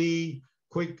Quaker bee,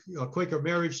 a Quaker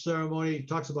marriage ceremony. It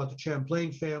talks about the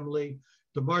Champlain family,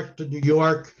 the march to New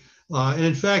York, and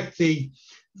in fact, the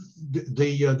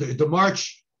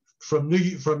march from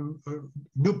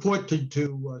Newport to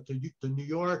New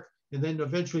York, and then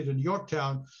eventually to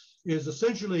Yorktown, is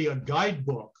essentially a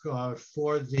guidebook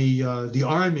for the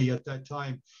army at that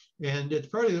time, and it's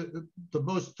probably the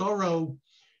most thorough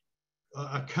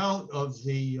account of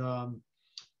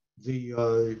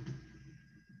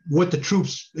what the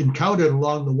troops encountered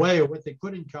along the way, or what they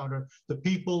could encounter, the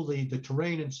people, the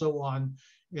terrain, and so on.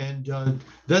 And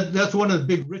that's one of the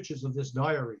big riches of this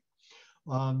diary.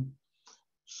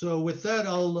 So with that,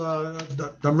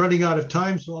 I'm running out of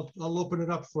time, so I'll open it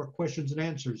up for questions and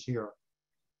answers here.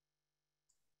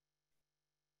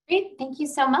 Great, thank you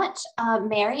so much.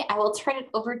 Mary, I will turn it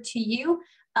over to you.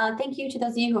 Thank you to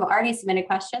those of you who have already submitted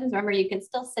questions. Remember, you can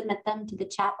still submit them to the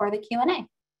chat or the Q&A.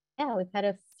 Yeah, we've had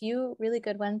a few really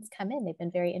good ones come in. They've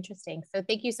been very interesting. So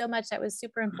thank you so much. That was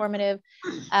super informative.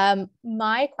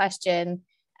 My question,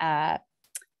 because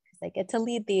I get to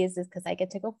lead these, is because I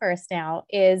get to go first now,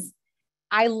 is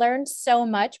I learned so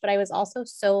much, but I was also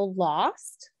so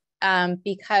lost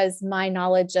because my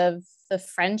knowledge of the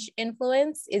French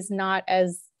influence is not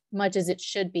as much as it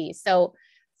should be. So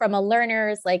from a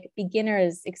learner's, like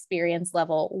beginner's experience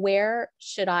level, where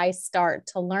should I start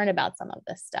to learn about some of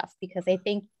this stuff? Because I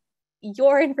think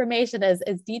your information, as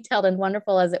detailed and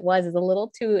wonderful as it was, is a little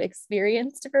too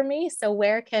experienced for me. So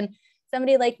where can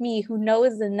somebody like me who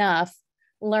knows enough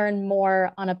learn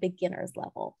more on a beginner's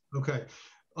level? Okay.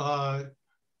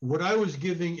 What I was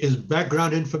giving is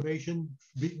background information.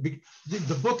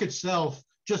 The book itself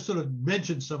just sort of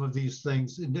mentions some of these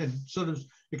things and then sort of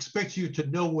expects you to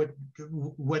know what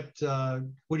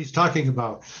he's talking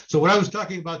about. So what I was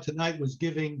talking about tonight was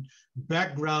giving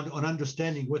background on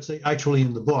understanding what's actually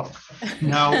in the book.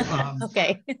 Now,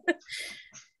 okay.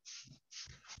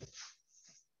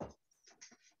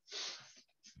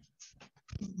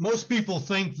 Most people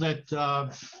think that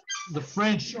the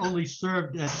French only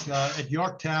served at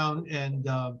Yorktown and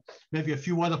maybe a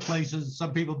few other places.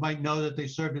 Some people might know that they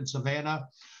served in Savannah.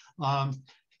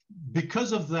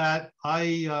 Because of that,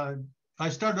 I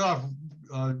started off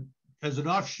as an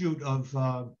offshoot of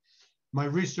my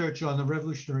research on the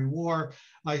Revolutionary War.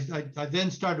 I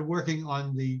then started working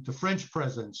on the French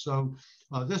presence. So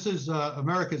this is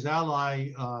America's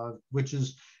Ally, which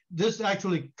is, this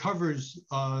actually covers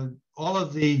all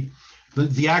of the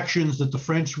the actions that the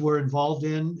French were involved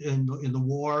in the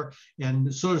war,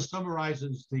 and sort of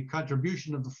summarizes the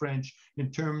contribution of the French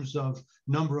in terms of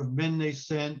number of men they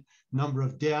sent, number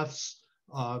of deaths,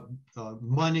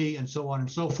 money, and so on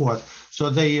and so forth. So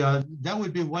that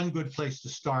would be one good place to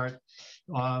start.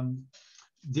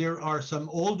 There are some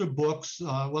older books.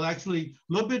 Well, actually,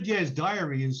 Lauberdiere's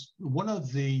diary is one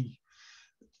of the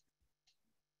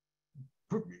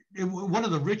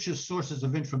richest sources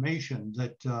of information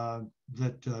that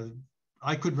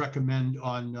I could recommend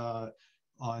on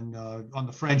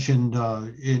the French in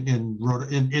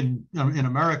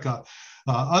America.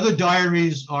 Other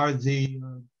diaries are the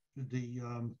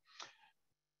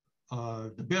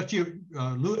Berthier,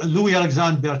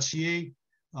 Louis-Alexandre Berthier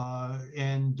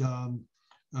and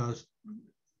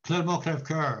Clermont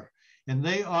Crèvecoeur. And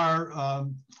they are, I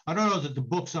don't know that the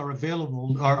books are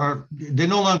available, they're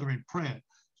no longer in print,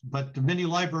 but many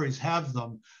libraries have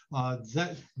them.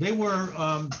 That they were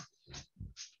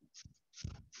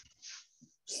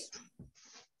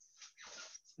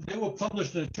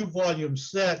published in a 2-volume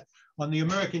set on the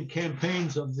American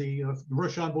campaigns of the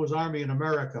Rochambeau's army in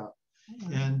America.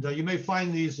 And you may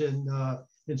find these in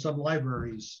some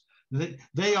libraries.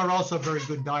 They are also very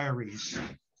good diaries.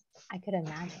 I could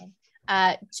imagine.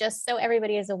 Just so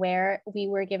everybody is aware, we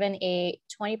were given a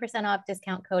 20% off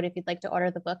discount code if you'd like to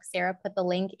order the book. Sarah put the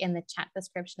link in the chat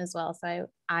description as well. So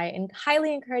I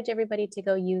highly encourage everybody to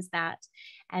go use that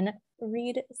and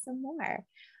read some more.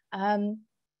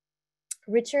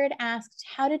 Richard asked,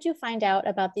 how did you find out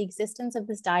about the existence of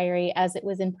this diary as it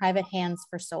was in private hands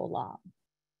for so long?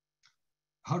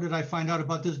 How did I find out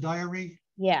about this diary?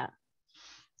 Yeah.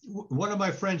 One of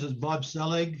my friends is Bob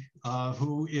Selig,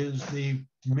 who is the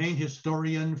main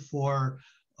historian for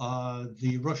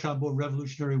the Rochambeau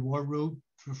Revolutionary War route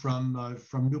from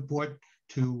Newport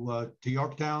to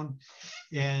Yorktown,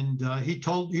 and he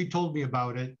told me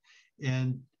about it,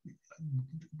 and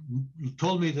he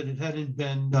told me that it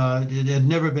had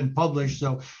never been published.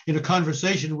 So in a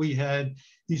conversation we had,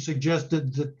 he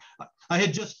suggested that I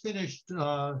had just finished.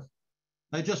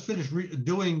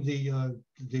 Doing the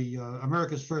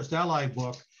America's First Ally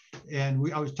book, and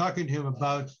I was talking to him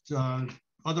about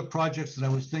other projects that I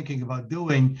was thinking about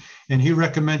doing, and he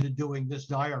recommended doing this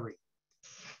diary.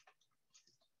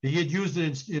 He had used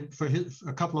it for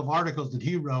a couple of articles that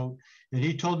he wrote, and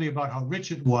he told me about how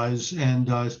rich it was, and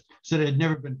said it had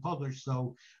never been published.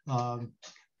 So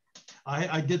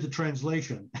I did the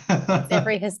translation. It's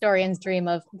every historian's dream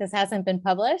of, this hasn't been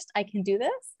published, I can do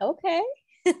this. Okay.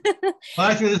 Well,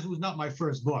 actually, this was not my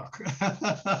first book.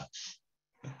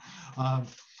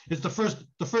 It's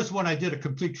the first one I did a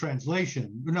complete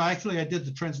translation. No, actually, I did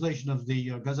the translation of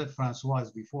the Gazette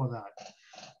Françoise before that.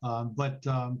 But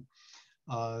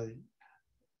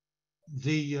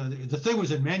the thing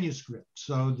was in manuscript,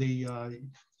 so he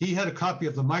had a copy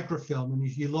of the microfilm, and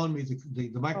he loaned me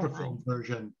the microfilm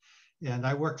version, and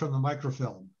I worked from the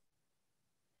microfilm.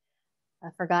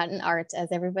 A forgotten art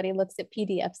as everybody looks at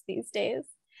PDFs these days.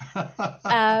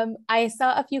 I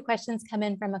saw a few questions come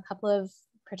in from a couple of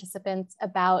participants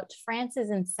about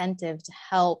France's incentive to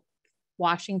help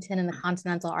Washington and the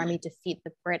Continental Army defeat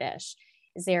the British.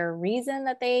 Is there a reason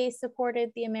that they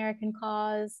supported the American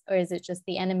cause, or is it just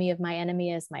the enemy of my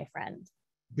enemy is my friend?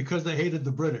 Because they hated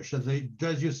the British. As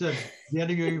you said, the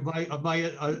enemy of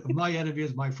my enemy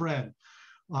is my friend.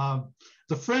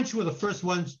 The French were the first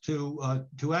ones to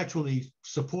actually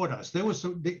support us. They were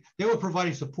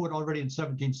providing support already in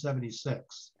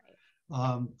 1776.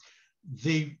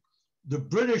 The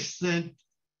British sent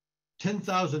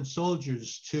 10,000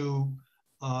 soldiers to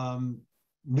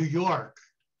New York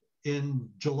in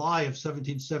July of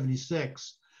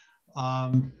 1776.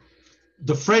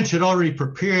 The French had already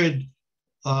prepared.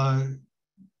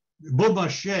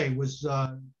 Beaumarchais was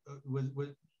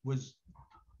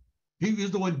he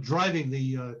was the one driving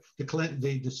the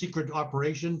secret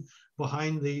operation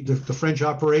behind the French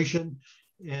operation,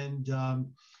 and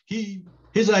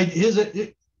his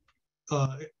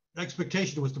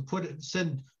expectation was to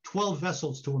send 12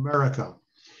 vessels to America.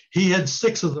 He had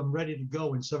 6 of them ready to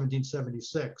go in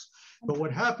 1776. But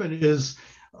what happened is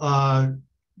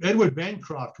Edward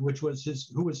Bancroft, who was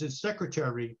his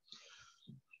secretary,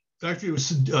 actually it was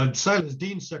Silas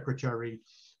Dean's secretary,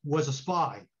 was a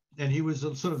spy. And he was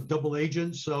a sort of double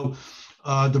agent. So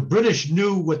the British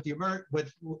knew what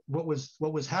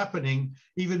was happening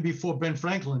even before Ben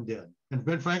Franklin did. And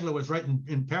Ben Franklin was right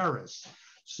in Paris.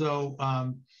 So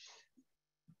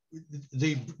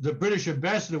the British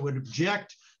ambassador would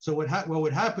object. So what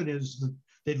would happen is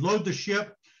they'd load the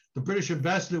ship, the British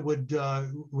ambassador would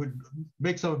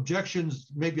make some objections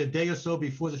maybe a day or so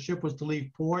before the ship was to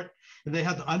leave port, and they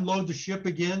had to unload the ship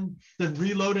again, then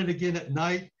reload it again at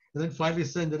night, and then finally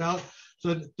send it out.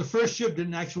 So the first ship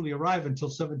didn't actually arrive until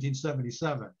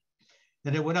 1777,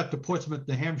 and it went up to Portsmouth,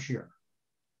 New Hampshire.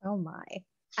 Oh my.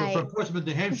 So from Portsmouth,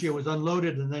 New Hampshire, it was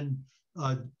unloaded, and then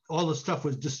all the stuff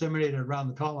was disseminated around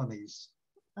the colonies.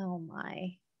 Oh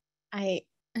my.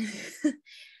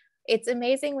 It's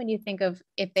amazing when you think of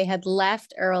if they had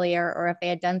left earlier or if they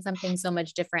had done something so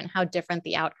much different, how different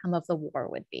the outcome of the war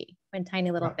would be when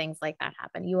tiny little things like that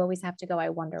happen. You always have to go, I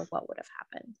wonder what would have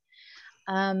happened.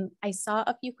 I saw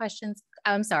a few questions.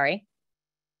 I'm sorry.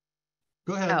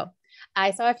 Go ahead. Oh, I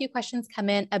saw a few questions come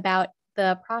in about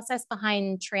the process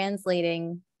behind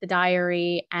translating the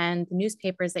diary and the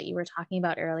newspapers that you were talking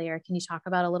about earlier. Can you talk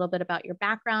about a little bit about your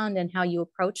background and how you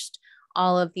approached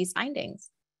all of these findings?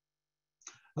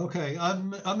 Okay,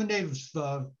 I'm a native.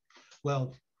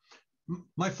 Well,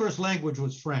 my first language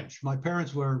was French. My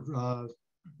parents were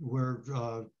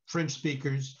French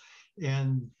speakers,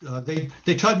 and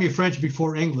they taught me French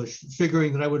before English,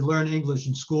 figuring that I would learn English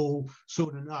in school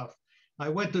soon enough. I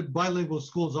went to bilingual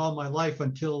schools all my life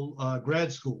until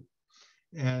grad school,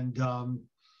 and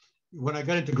when I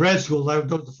got into grad school, that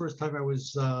was the first time I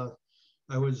was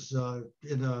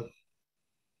in a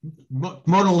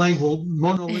monolingual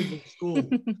school.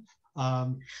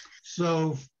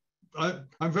 So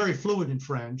I'm very fluent in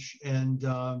French, and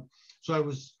so I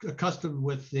was accustomed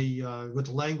with the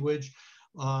language.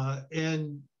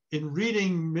 And in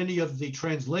reading many of the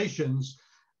translations,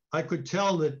 I could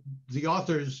tell that the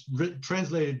authors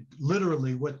translated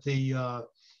literally what the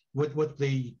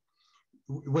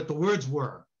words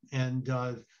were, and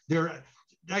there are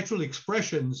actually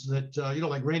expressions that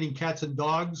like raining cats and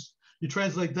dogs. You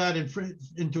translate that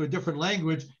into a different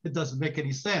language, it doesn't make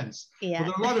any sense. Yeah. But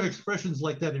there are a lot of expressions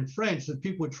like that in French that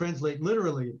people would translate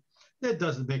literally. That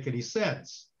doesn't make any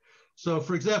sense. So,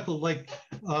 for example, like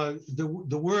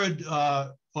the word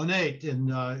honnête in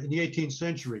the 18th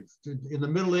century, in the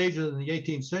Middle Ages and the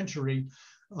 18th century,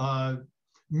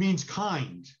 means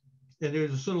kind, and it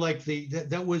was sort of like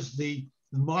that was the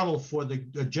model for the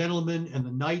gentlemen and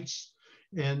the knights.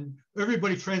 And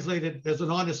everybody translated it as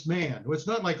an honest man. Well, it's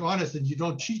not like honest and you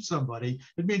don't cheat somebody.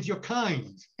 It means you're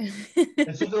kind.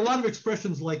 And so there are a lot of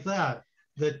expressions like that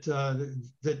that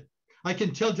I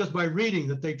can tell just by reading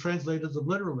that they translated them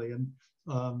literally. And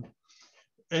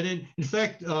in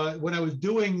fact, when I was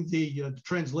doing the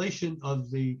translation of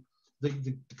the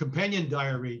companion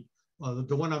diary,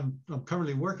 the one I'm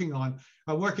currently working on,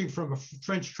 I'm working from a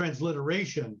French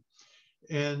transliteration,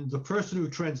 and the person who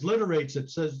transliterates it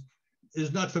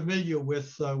is not familiar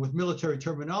with military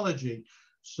terminology,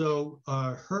 so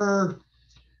her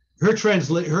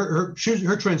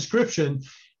transcription,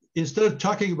 instead of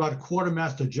talking about a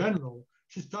quartermaster general,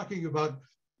 she's talking about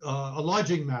a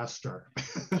lodging master.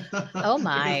 Oh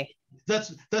my!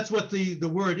 That's what the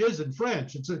word is in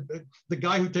French. It's the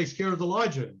guy who takes care of the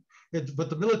lodging. But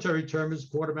the military term is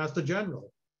quartermaster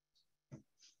general.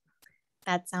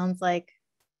 That sounds like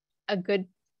a good.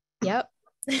 Yep.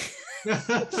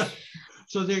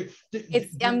 So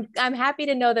I'm happy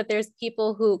to know that there's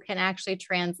people who can actually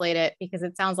translate it, because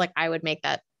it sounds like I would make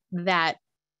that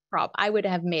problem. I would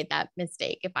have made that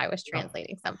mistake if I was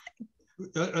translating something.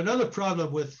 Another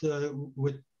problem with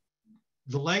the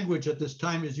language at this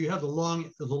time is you have the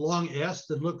long S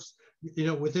that looks,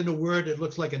 within a word it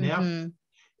looks like an F,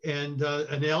 and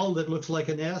an L that looks like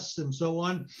an S, and so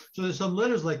on. So there's some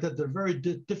letters like that that are very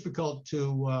difficult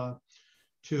to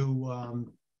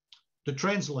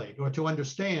translate or to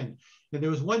understand. And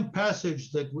there was one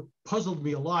passage that puzzled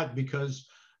me a lot, because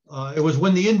it was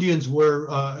when the Indians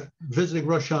were visiting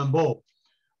Rochambeau.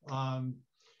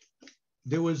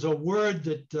 There was a word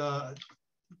that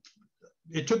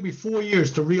it took me 4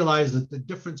 years to realize that the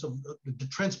difference of the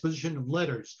transposition of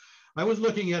letters. I was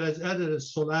looking at it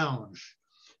as Solange.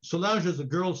 Solange is a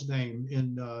girl's name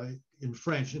in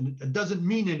French, and it doesn't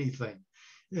mean anything.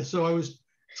 And so I was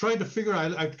trying to figure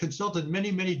out, I consulted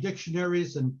many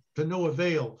dictionaries, and to no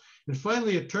avail. And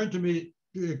finally it occurred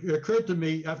to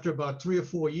me after about 3 or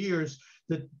 4 years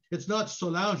that it's not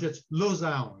Solange, it's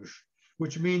losange,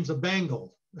 which means a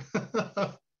bangle.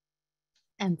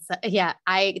 And so, yeah,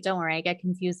 don't worry, I get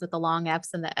confused with the long F's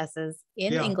and the S's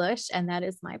in English, and that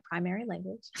is my primary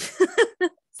language.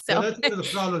 So that's one of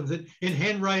the problems in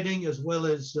handwriting, as well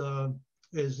as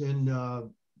in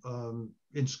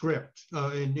script,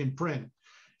 in print.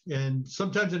 And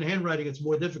sometimes in handwriting, it's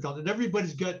more difficult. And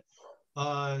everybody's got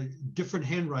different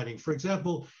handwriting. For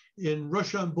example, in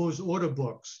Rochambeau's order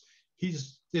books,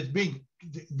 the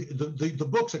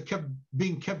books are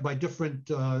being kept by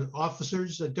different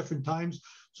officers at different times.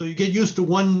 So you get used to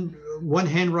one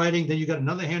handwriting, then you got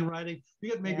another handwriting.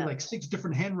 You get maybe like 6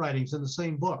 different handwritings in the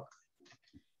same book.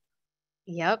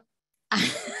 Yep.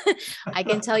 I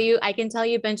can tell you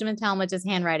Benjamin Talmadge's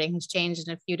handwriting has changed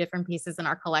in a few different pieces in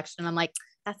our collection. I'm like,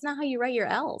 that's not how you write your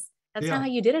L's. That's not how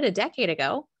you did it a decade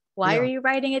ago. Why are you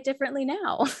writing it differently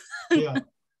now? Yeah.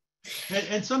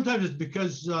 And sometimes it's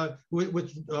because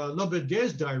with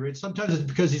Lauberdière's diary, sometimes it's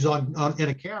because he's in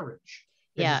a carriage.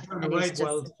 And he's trying to write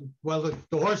while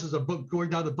the horses are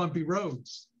going down the bumpy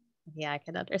roads. Yeah, I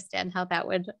can understand how that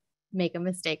would make a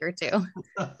mistake or two.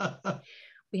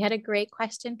 We had a great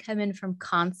question come in from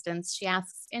Constance. She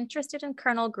asks, interested in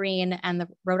Colonel Green and the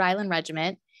Rhode Island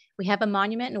Regiment. We have a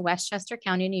monument in Westchester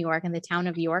County, New York, in the town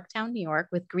of Yorktown, New York,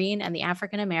 with Green and the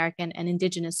African-American and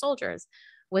indigenous soldiers.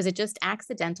 Was it just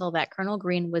accidental that Colonel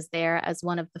Green was there as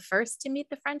one of the first to meet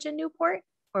the French in Newport,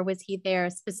 or was he there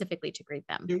specifically to greet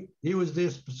them? He was there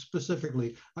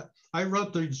specifically. I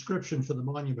wrote the description for the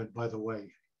monument, by the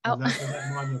way. Oh. That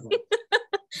monument.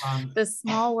 The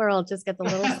small world just gets a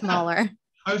little smaller.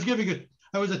 I was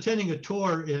attending a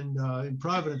tour in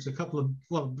Providence a couple of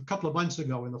months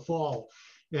ago in the fall,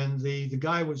 and the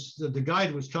guide was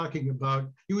talking about,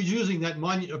 he was using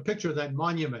a picture of that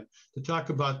monument to talk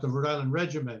about the Rhode Island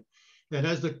Regiment. And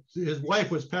as his wife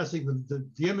was passing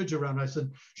the image around, I said,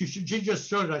 she just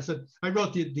showed it. I said, I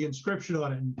wrote the inscription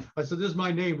on it. And I said, this is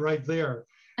my name right there.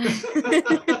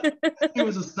 He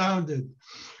was astounded.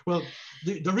 Well,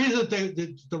 the reason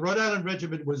that the Rhode Island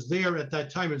Regiment was there at that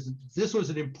time is that this was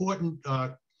an important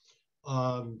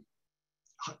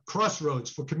crossroads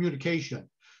for communication.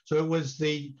 So it was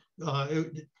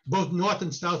both north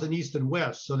and south and east and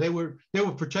west. So they were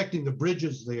protecting the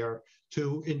bridges there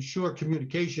to ensure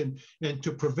communication and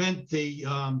to prevent the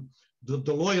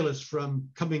loyalists from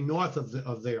coming north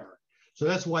of there. So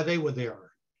that's why they were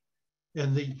there.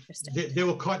 And they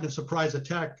were caught in a surprise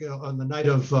attack on the night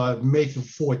of May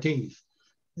 14th.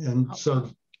 And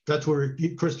so that's where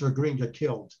Christopher Green got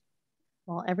killed.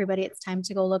 Well, everybody, it's time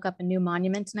to go look up a new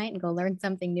monument tonight and go learn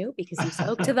something new because you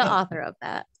spoke to the author of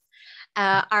that.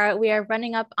 We are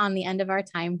running up on the end of our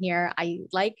time here. I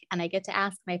get to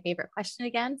ask my favorite question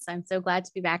again. So I'm so glad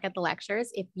to be back at the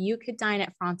lectures. If you could dine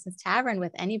at Fraunces Tavern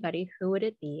with anybody, who would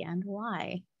it be and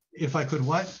why? If I could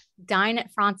what? Dine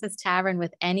at Fraunces Tavern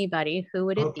with anybody, who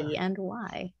would it be and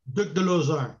why? Duc de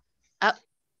Lausanne. Oh,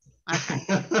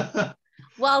 okay.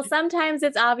 Well, sometimes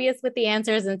it's obvious with the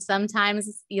answers and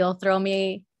sometimes you'll throw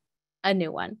me a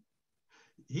new one.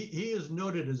 He is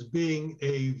noted as being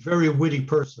a very witty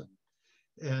person.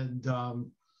 And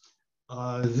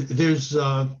there's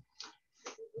one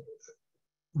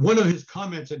of his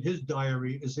comments in his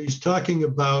diary is he's talking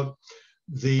about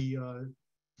the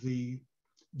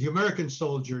American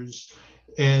soldiers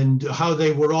and how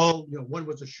they were all, one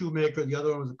was a shoemaker, the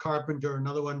other one was a carpenter,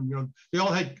 another one, they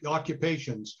all had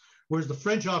occupations, whereas the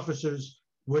French officers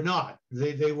were not.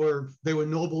 They were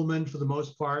noblemen for the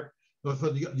most part, or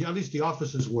at least the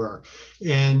officers were,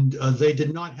 and they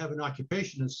did not have an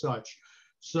occupation as such.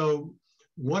 So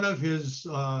one of his,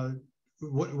 at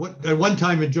one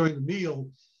time during the meal,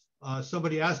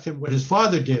 somebody asked him what his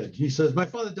father did. He says, "My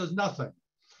father does nothing."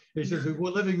 He says,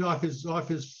 "We're living off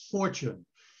his fortune."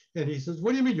 And he says,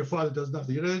 "What do you mean your father does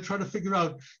nothing?" They're trying to figure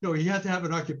out, he had to have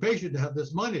an occupation to have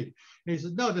this money. And he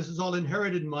says, "No, this is all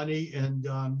inherited money." And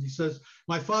he says,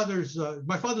 my father's a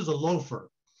loafer."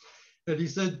 And he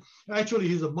said, "Actually,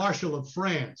 he's a marshal of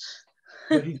France."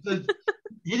 But he said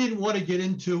he didn't want to get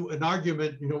into an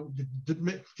argument,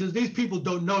 because these people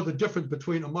don't know the difference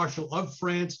between a marshal of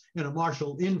France and a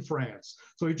marshal in France.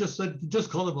 So he just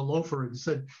called him a loafer and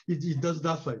said he does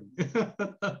nothing.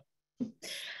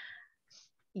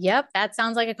 Yep, that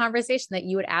sounds like a conversation that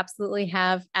you would absolutely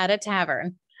have at a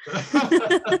tavern.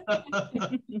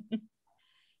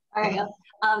 All right.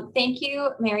 Thank you,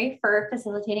 Mary, for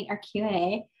facilitating our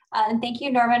Q&A. And thank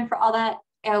you, Norman, for all that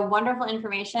wonderful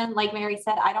information. Like Mary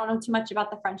said, I don't know too much about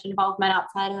the French involvement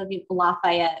outside of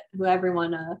Lafayette, who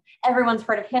everyone's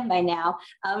heard of him by now.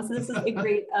 So this is a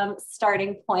great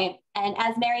starting point. And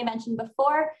as Mary mentioned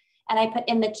before, and I put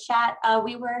in the chat,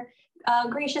 we were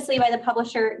graciously by the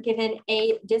publisher given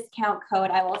a discount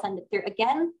code. I will send it through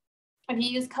again. If you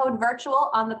use code virtual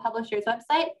on the publisher's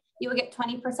website, you will get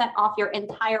 20% off your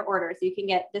entire order. So you can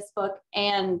get this book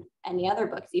and any other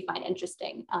books you find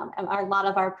interesting. A lot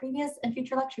of our previous and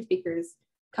future lecture speakers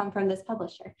come from this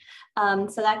publisher.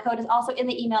 So that code is also in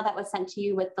the email that was sent to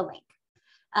you with the link.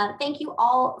 Thank you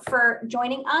all for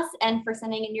joining us and for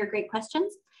sending in your great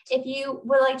questions. If you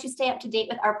would like to stay up to date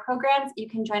with our programs, you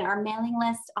can join our mailing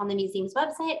list on the museum's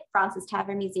website,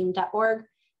 FrauncestavernMuseum.org.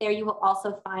 There you will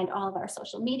also find all of our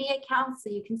social media accounts so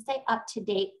you can stay up to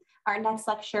date. Our next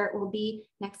lecture will be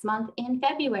next month in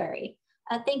February.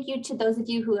 Thank you to those of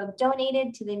you who have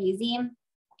donated to the museum.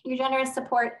 Your generous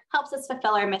support helps us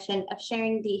fulfill our mission of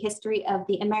sharing the history of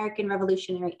the American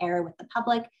Revolutionary Era with the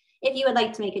public. If you would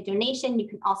like to make a donation, you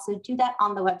can also do that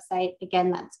on the website.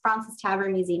 Again, that's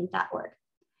FrauncestavernMuseum.org.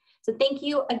 So thank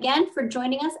you again for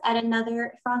joining us at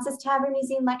another Fraunces Tavern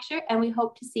Museum lecture, and we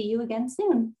hope to see you again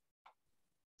soon.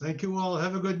 Thank you all.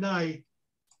 Have a good night.